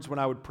afterwards, when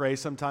I would pray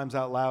sometimes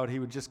out loud, he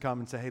would just come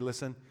and say, "Hey,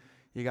 listen,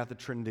 you got the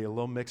Trinity a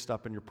little mixed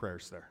up in your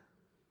prayers there."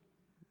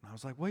 And I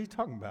was like, "What are you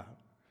talking about?"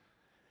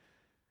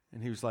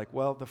 And he was like,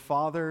 "Well, the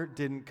Father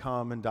didn't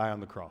come and die on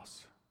the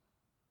cross."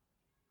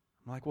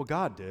 I'm like, "Well,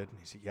 God did." And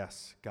he said,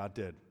 "Yes, God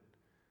did.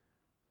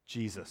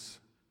 Jesus."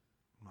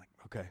 I'm like,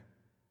 "Okay,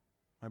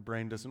 my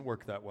brain doesn't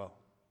work that well."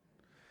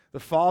 The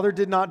Father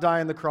did not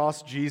die on the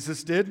cross,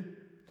 Jesus did.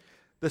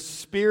 The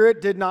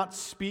Spirit did not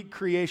speak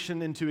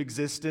creation into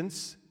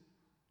existence,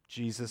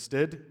 Jesus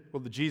did.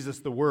 Well, Jesus,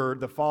 the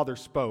Word, the Father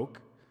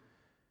spoke.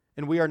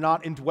 And we are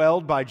not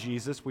indwelled by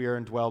Jesus, we are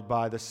indwelled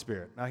by the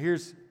Spirit. Now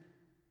here's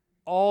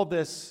all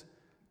this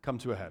come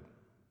to a head.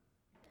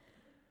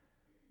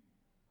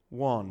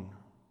 One,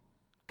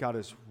 God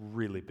is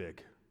really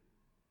big.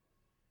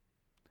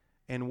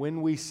 And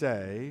when we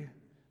say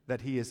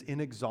that He is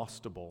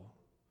inexhaustible,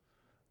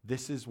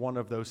 this is one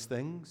of those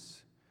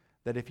things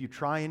that if you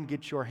try and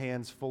get your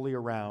hands fully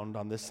around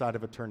on this side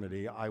of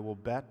eternity, I will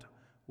bet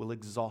will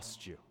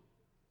exhaust you.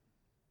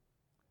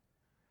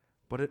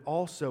 But it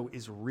also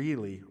is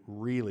really,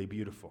 really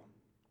beautiful.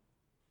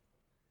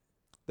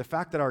 The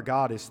fact that our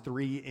God is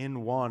three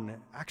in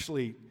one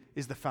actually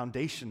is the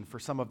foundation for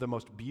some of the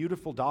most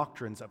beautiful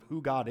doctrines of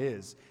who God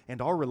is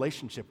and our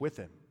relationship with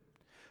Him.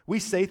 We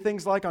say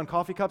things like on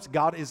coffee cups,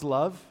 God is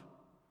love.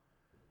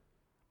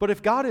 But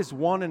if God is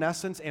one in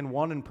essence and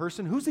one in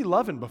person, who's He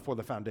loving before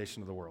the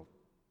foundation of the world?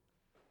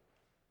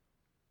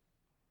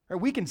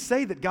 We can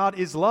say that God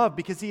is love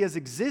because He has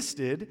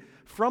existed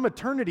from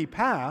eternity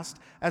past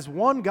as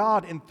one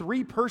God in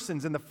three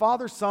persons, and the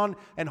Father, Son,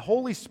 and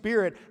Holy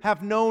Spirit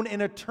have known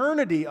an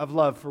eternity of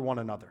love for one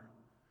another.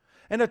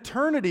 An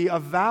eternity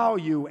of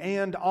value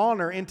and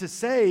honor. And to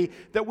say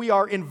that we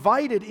are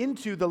invited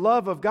into the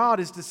love of God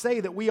is to say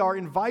that we are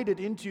invited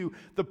into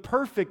the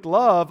perfect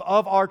love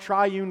of our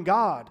triune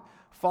God,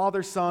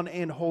 Father, Son,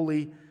 and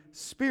Holy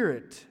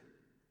Spirit.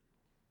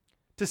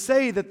 To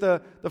say that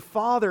the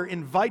Father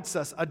invites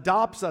us,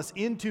 adopts us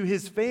into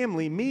His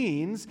family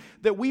means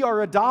that we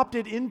are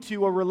adopted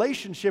into a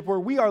relationship where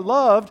we are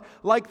loved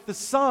like the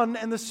Son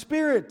and the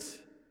Spirit.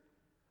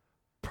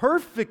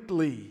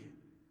 Perfectly.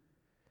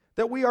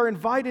 That we are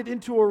invited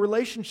into a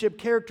relationship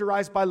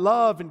characterized by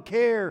love and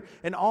care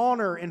and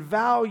honor and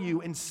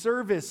value and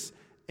service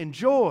and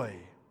joy.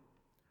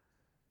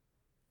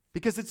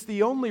 Because it's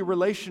the only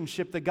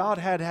relationship that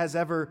Godhead has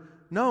ever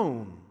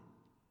known.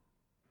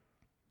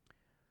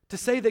 To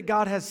say that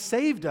God has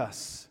saved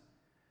us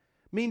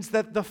means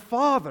that the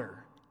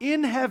Father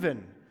in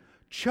heaven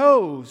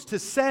chose to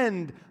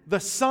send the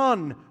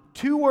Son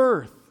to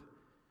earth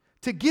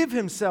to give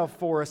Himself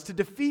for us, to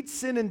defeat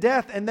sin and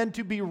death, and then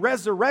to be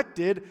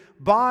resurrected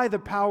by the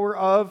power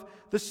of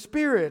the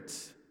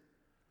Spirit.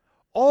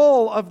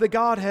 All of the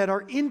Godhead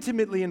are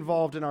intimately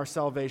involved in our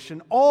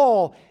salvation,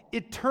 all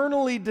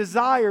eternally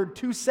desired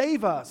to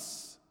save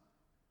us.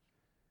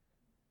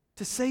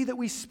 To say that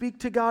we speak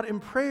to God in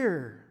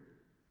prayer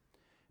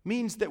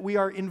means that we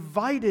are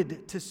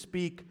invited to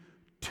speak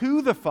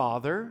to the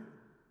Father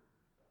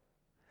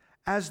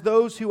as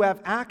those who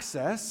have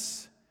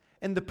access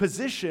and the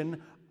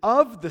position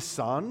of the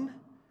Son,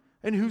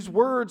 and whose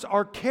words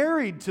are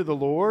carried to the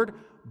Lord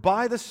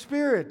by the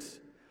Spirit.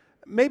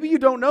 Maybe you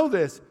don't know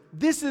this.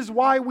 This is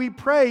why we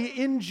pray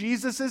in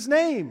Jesus'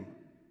 name.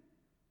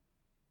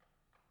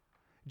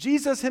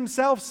 Jesus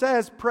Himself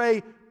says,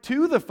 "Pray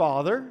to the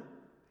Father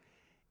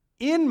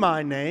in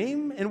my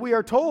name," and we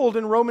are told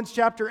in Romans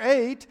chapter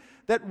 8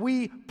 that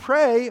we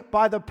pray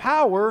by the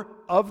power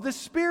of the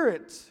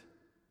Spirit.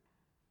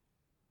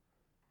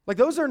 Like,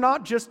 those are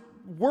not just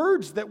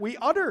words that we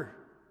utter.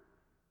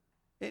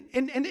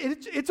 And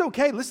it's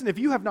okay. Listen, if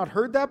you have not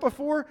heard that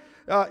before,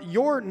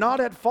 you're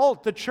not at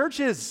fault. The church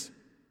is.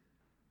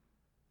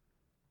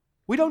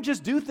 We don't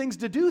just do things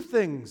to do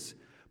things,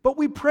 but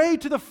we pray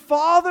to the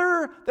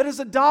Father that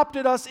has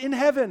adopted us in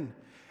heaven.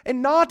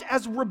 And not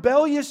as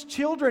rebellious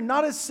children,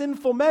 not as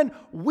sinful men.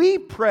 We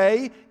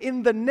pray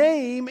in the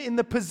name, in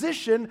the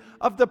position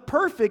of the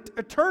perfect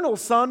eternal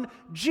Son,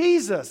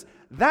 Jesus.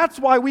 That's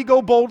why we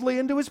go boldly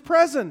into His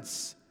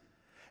presence.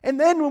 And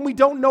then when we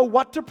don't know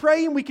what to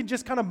pray and we can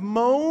just kind of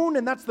moan,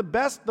 and that's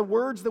the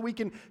words that we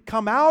can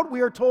come out,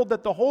 we are told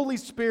that the Holy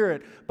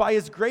Spirit, by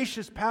His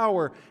gracious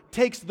power,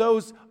 takes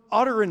those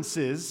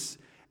utterances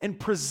and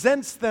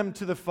presents them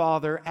to the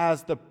Father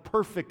as the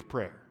perfect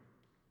prayer.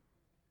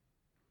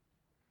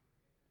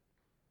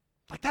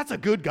 Like, that's a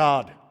good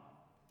God,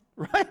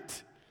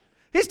 right?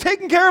 He's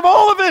taking care of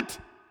all of it.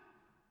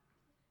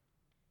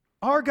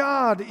 Our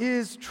God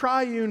is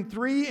triune,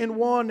 3 in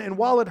 1, and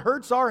while it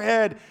hurts our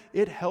head,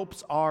 it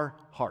helps our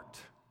heart.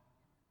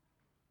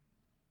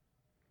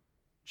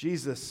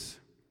 Jesus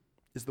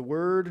is the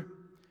Word.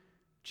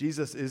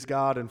 Jesus is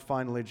God. And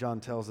finally,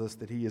 John tells us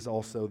that He is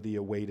also the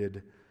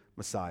awaited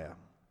Messiah.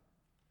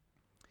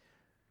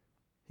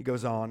 He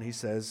goes on, he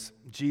says,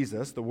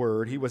 Jesus, the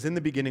Word, He was in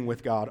the beginning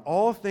with God.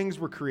 All things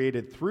were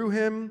created through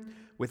Him.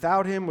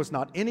 Without Him was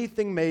not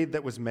anything made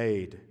that was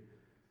made.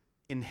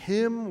 In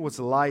Him was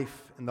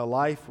life, and the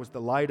life was the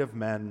light of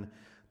men.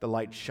 The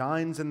light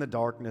shines in the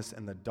darkness,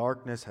 and the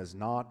darkness has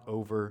not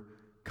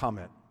overcome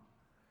it.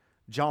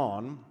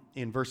 John,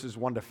 in verses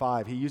 1 to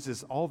 5, he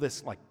uses all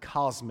this like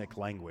cosmic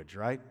language,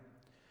 right?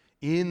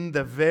 In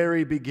the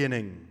very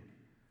beginning,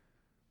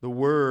 the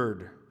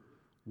Word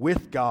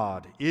with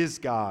God, is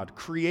God,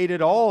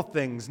 created all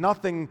things.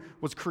 Nothing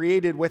was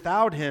created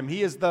without Him.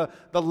 He is the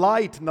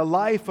light and the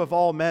life of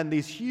all men.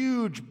 These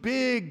huge,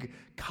 big,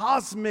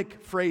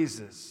 cosmic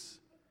phrases.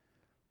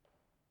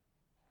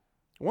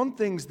 One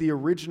thing the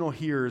original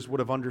hearers would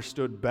have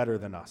understood better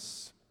than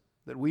us,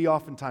 that we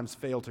oftentimes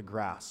fail to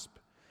grasp,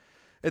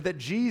 is that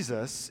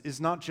Jesus is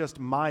not just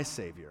my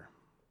Savior,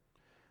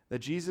 that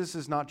Jesus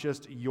is not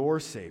just your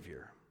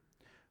Savior,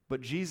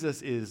 but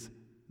Jesus is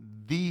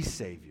the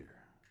Savior,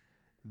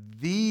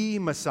 the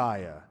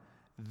Messiah,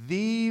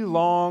 the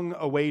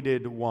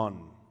long-awaited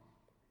one,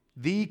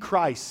 the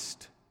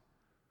Christ.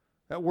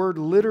 That word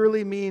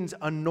literally means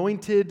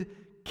anointed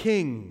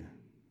king.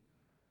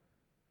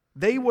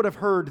 They would have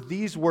heard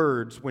these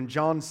words when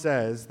John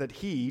says that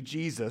He,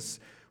 Jesus,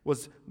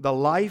 was the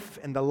life,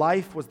 and the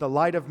life was the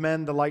light of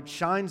men. The light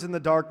shines in the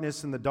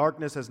darkness, and the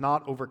darkness has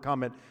not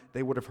overcome it.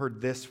 They would have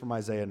heard this from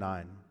Isaiah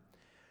 9.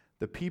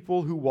 The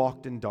people who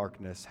walked in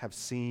darkness have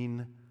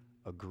seen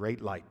a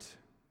great light.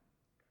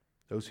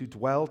 Those who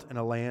dwelt in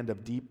a land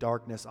of deep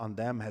darkness, on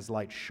them has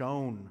light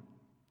shone.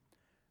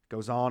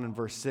 Goes on in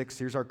verse 6.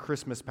 Here's our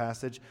Christmas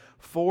passage.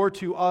 For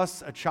to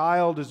us a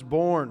child is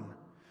born.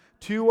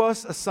 To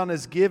us a son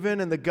is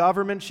given, and the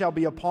government shall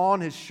be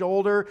upon His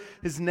shoulder.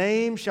 His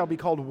name shall be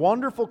called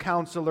Wonderful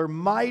Counselor,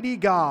 Mighty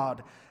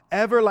God,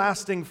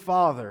 Everlasting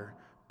Father,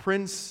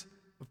 Prince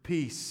of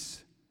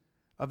Peace.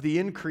 Of the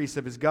increase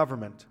of His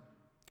government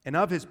and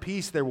of His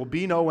peace there will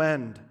be no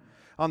end.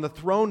 On the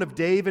throne of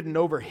David and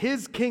over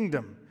His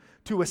kingdom,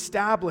 to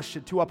establish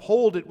it, to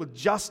uphold it with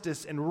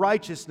justice and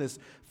righteousness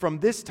from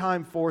this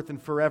time forth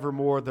and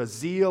forevermore. The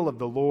zeal of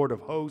the Lord of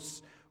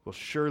hosts will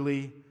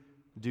surely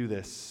do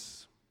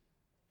this.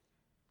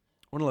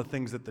 One of the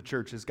things that the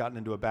church has gotten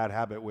into a bad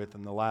habit with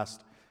in the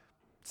last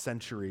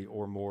century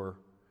or more,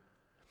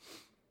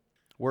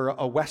 we're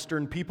a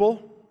Western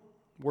people,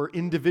 we're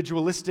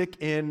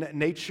individualistic in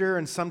nature,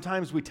 and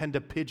sometimes we tend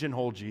to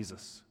pigeonhole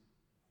Jesus.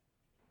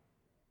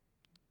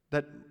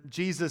 That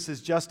Jesus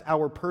is just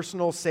our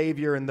personal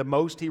Savior, and the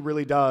most He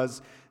really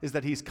does is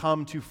that He's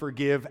come to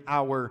forgive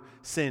our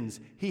sins.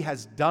 He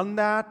has done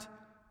that.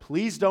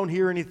 Please don't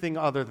hear anything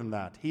other than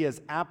that. He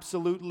has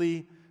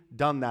absolutely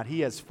done that.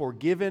 He has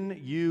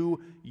forgiven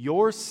you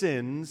your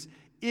sins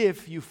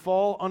if you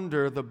fall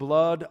under the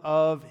blood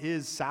of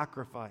His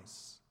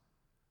sacrifice.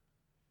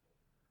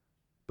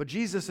 But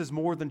Jesus is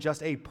more than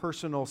just a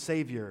personal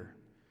Savior.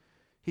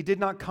 He did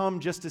not come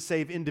just to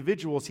save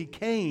individuals. He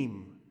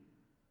came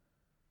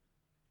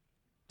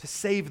to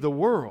save the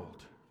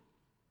world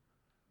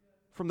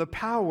from the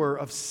power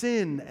of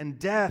sin and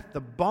death,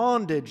 the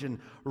bondage and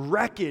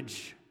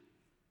wreckage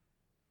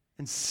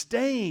and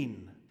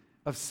stain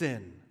of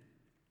sin.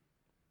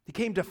 He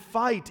came to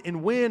fight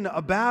and win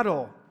a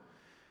battle.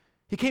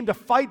 He came to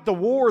fight the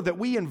war that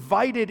we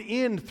invited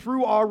in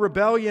through our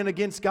rebellion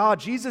against God.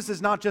 Jesus is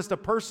not just a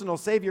personal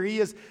Savior. He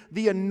is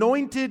the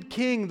anointed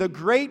King, the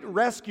great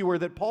rescuer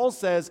that Paul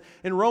says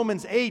in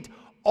Romans 8,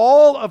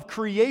 all of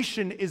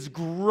creation is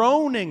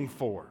groaning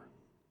for.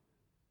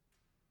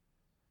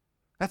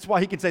 That's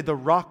why he can say the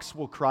rocks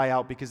will cry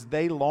out, because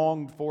they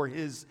longed for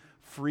His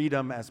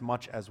freedom as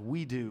much as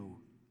we do.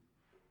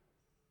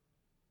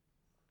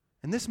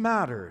 And this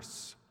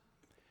matters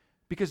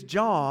because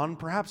John,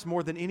 perhaps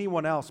more than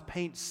anyone else,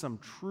 paints some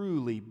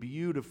truly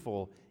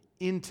beautiful,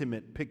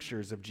 intimate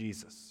pictures of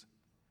Jesus.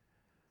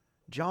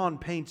 John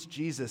paints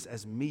Jesus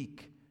as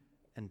meek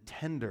and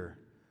tender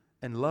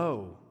and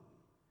low.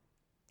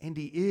 And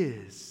He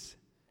is.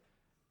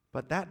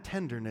 But that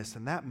tenderness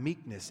and that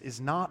meekness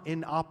is not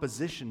in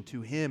opposition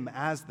to Him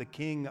as the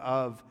King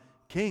of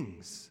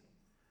Kings,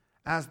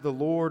 as the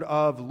Lord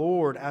of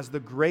Lords, as the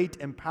great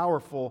and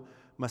powerful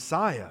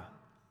Messiah.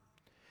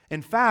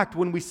 In fact,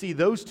 when we see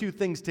those two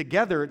things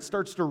together, it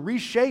starts to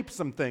reshape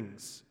some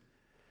things.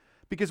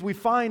 Because we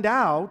find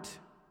out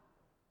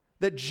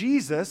that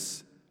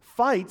Jesus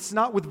fights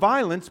not with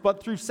violence,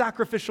 but through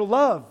sacrificial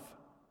love.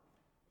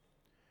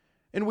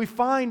 And we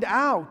find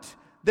out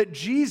that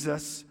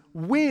Jesus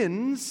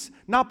wins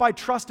not by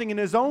trusting in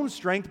his own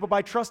strength, but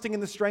by trusting in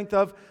the strength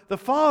of the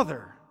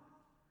Father.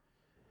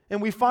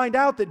 And we find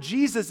out that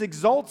Jesus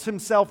exalts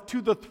himself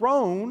to the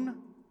throne,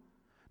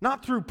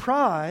 not through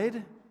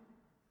pride,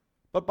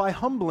 but by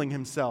humbling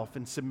himself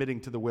and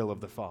submitting to the will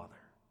of the Father.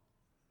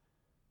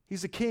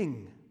 He's a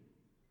king,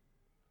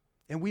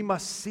 and we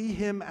must see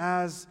him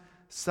as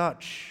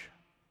such.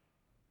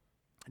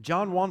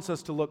 John wants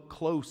us to look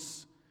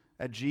close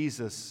at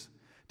Jesus,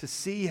 to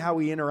see how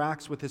he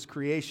interacts with his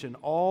creation,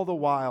 all the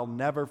while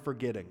never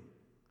forgetting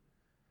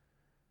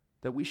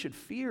that we should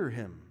fear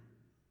him.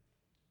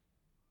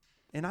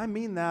 And I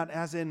mean that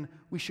as in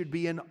we should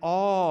be in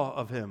awe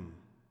of him.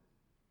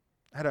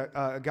 I had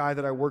a guy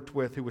that I worked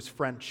with who was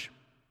French.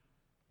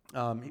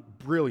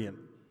 Brilliant,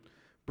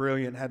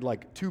 had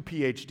like 2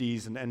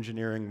 PhDs in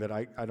engineering that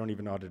I don't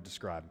even know how to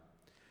describe.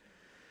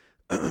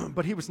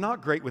 But he was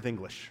not great with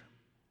English.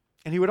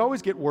 And he would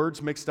always get words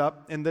mixed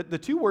up. And the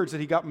 2 words that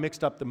he got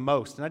mixed up the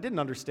most, and I didn't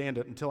understand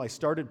it until I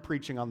started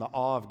preaching on the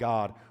awe of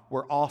God,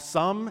 were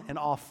awesome and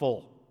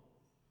awful.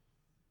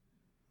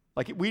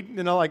 Like we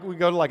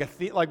go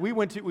to we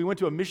went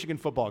to a Michigan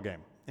football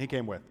game. And he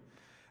came with,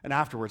 and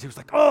afterwards he was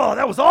like, "Oh,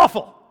 that was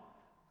awful."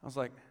 I was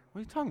like, "What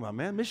are you talking about,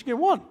 man? Michigan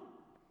won."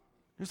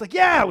 He was like,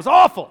 "Yeah, it was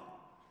awful,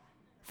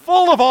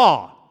 full of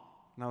awe."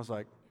 And I was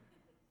like,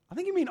 "I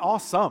think you mean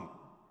awesome."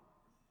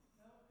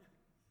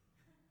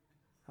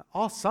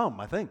 Awesome,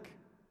 I think.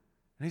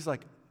 And he's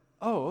like,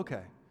 "Oh,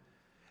 okay."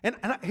 And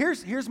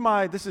here's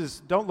my.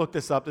 Don't look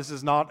this up. This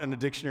is not in a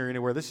dictionary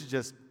anywhere. This is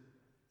just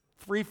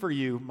free for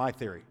you. My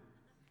theory.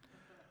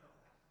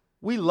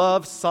 We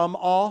love some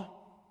awe.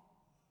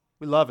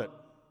 We love it.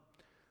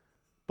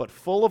 But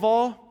full of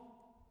awe?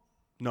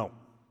 No.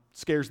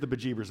 Scares the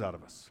bejeebers out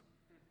of us.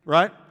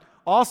 Right?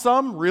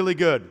 Awesome, really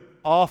good.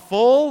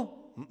 Awful?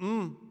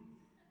 Mm-mm.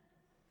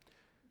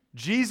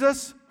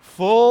 Jesus,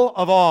 full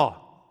of awe.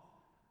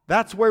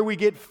 That's where we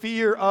get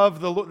fear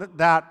of the Lord.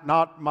 That,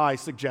 not my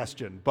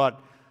suggestion,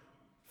 but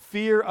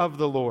fear of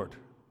the Lord.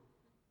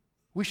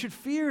 We should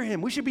fear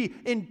him. We should be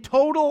in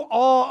total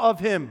awe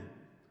of him.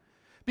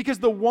 Because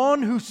the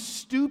one who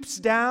stoops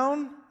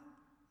down,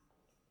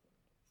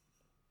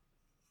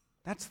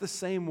 that's the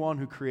same one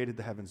who created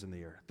the heavens and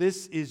the earth.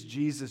 This is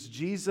Jesus.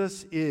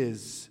 Jesus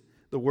is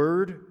the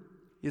Word,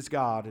 is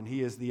God, and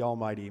he is the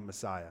Almighty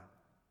Messiah.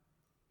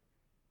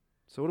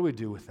 So what do we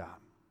do with that?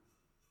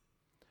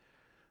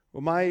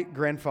 Well, my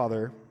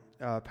grandfather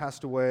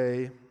passed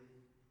away,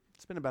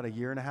 it's been about 1.5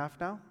 years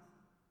now.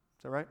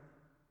 Is that right?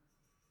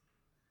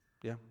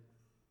 Yeah.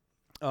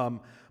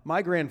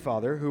 My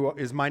grandfather, who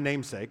is my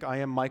namesake, I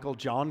am Michael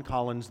John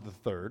Collins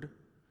III.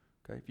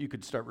 Okay, if you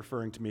could start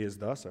referring to me as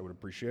thus, I would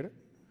appreciate it.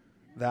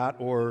 That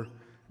or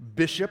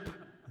Bishop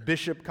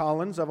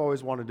Collins, I've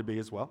always wanted to be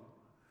as well.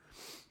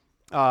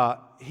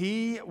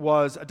 He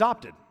was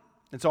adopted.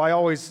 And so I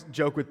always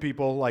joke with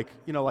people like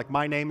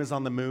my name is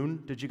on the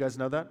moon. Did you guys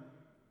know that?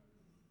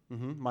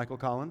 Michael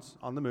Collins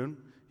on the moon.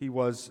 He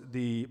was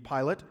the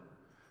pilot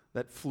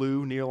that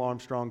flew Neil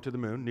Armstrong to the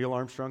moon. Neil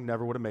Armstrong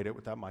never would have made it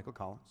without Michael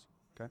Collins.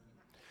 Okay?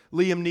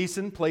 Liam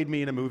Neeson played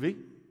me in a movie.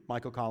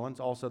 Michael Collins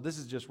also. This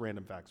is just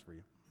random facts for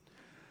you.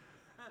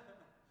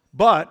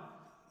 But,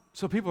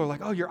 so people are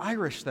like, "Oh, you're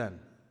Irish then."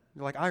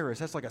 You're like, "Irish,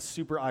 that's like a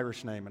super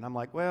Irish name." And I'm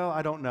like, "Well,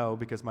 I don't know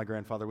because my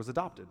grandfather was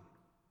adopted."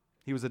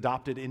 He was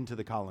adopted into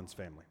the Collins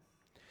family.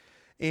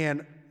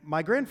 And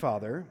my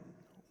grandfather,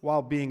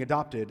 while being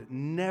adopted,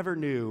 never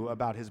knew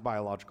about his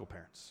biological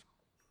parents.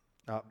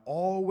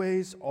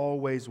 Always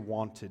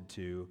wanted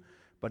to,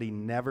 but he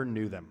never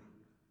knew them.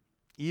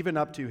 Even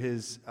up to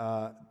his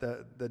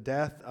the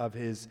death of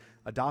his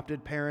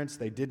adopted parents,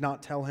 they did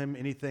not tell him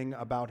anything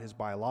about his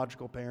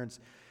biological parents,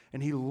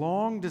 and he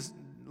long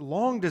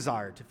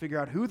desired to figure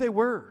out who they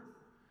were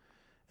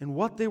and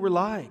what they were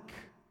like.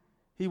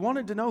 He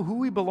wanted to know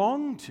who he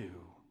belonged to,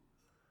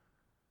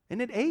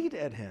 and it ate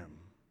at him.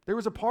 There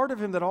was a part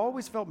of him that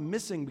always felt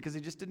missing because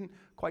he just didn't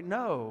quite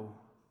know.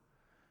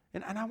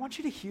 And I want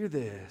you to hear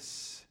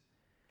this.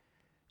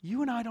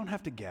 You and I don't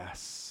have to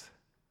guess.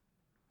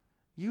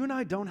 You and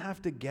I don't have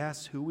to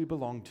guess who we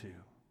belong to.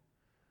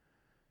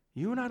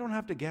 You and I don't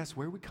have to guess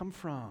where we come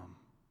from,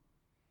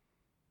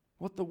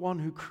 what the one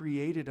who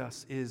created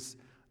us is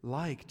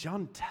like.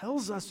 John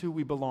tells us who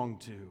we belong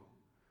to.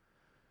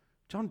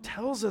 John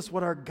tells us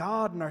what our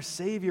God and our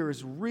Savior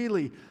is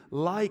really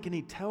like, and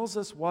he tells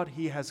us what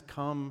he has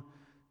come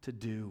to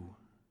do.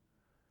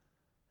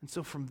 And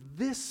so from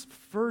this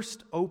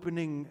first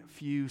opening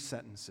few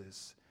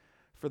sentences,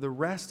 for the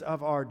rest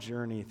of our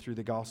journey through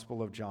the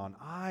Gospel of John,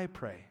 I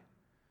pray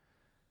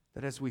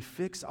that as we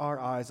fix our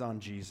eyes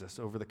on Jesus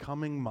over the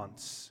coming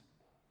months,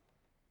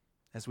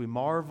 as we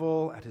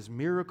marvel at his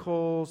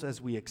miracles,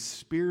 as we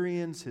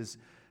experience his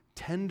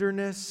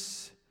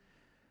tenderness,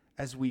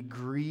 as we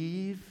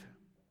grieve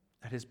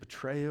at his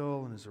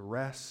betrayal and his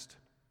arrest,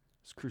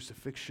 his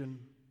crucifixion,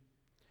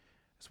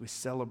 as we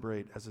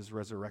celebrate as his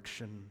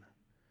resurrection,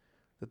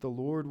 that the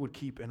Lord would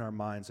keep in our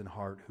minds and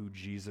heart who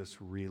Jesus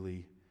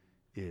really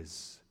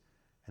is,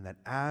 and that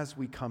as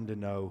we come to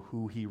know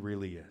who he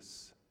really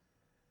is,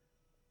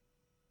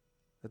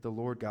 that the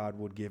Lord God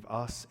would give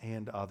us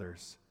and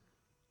others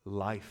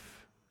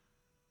life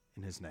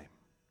in his name.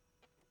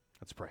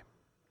 Let's pray.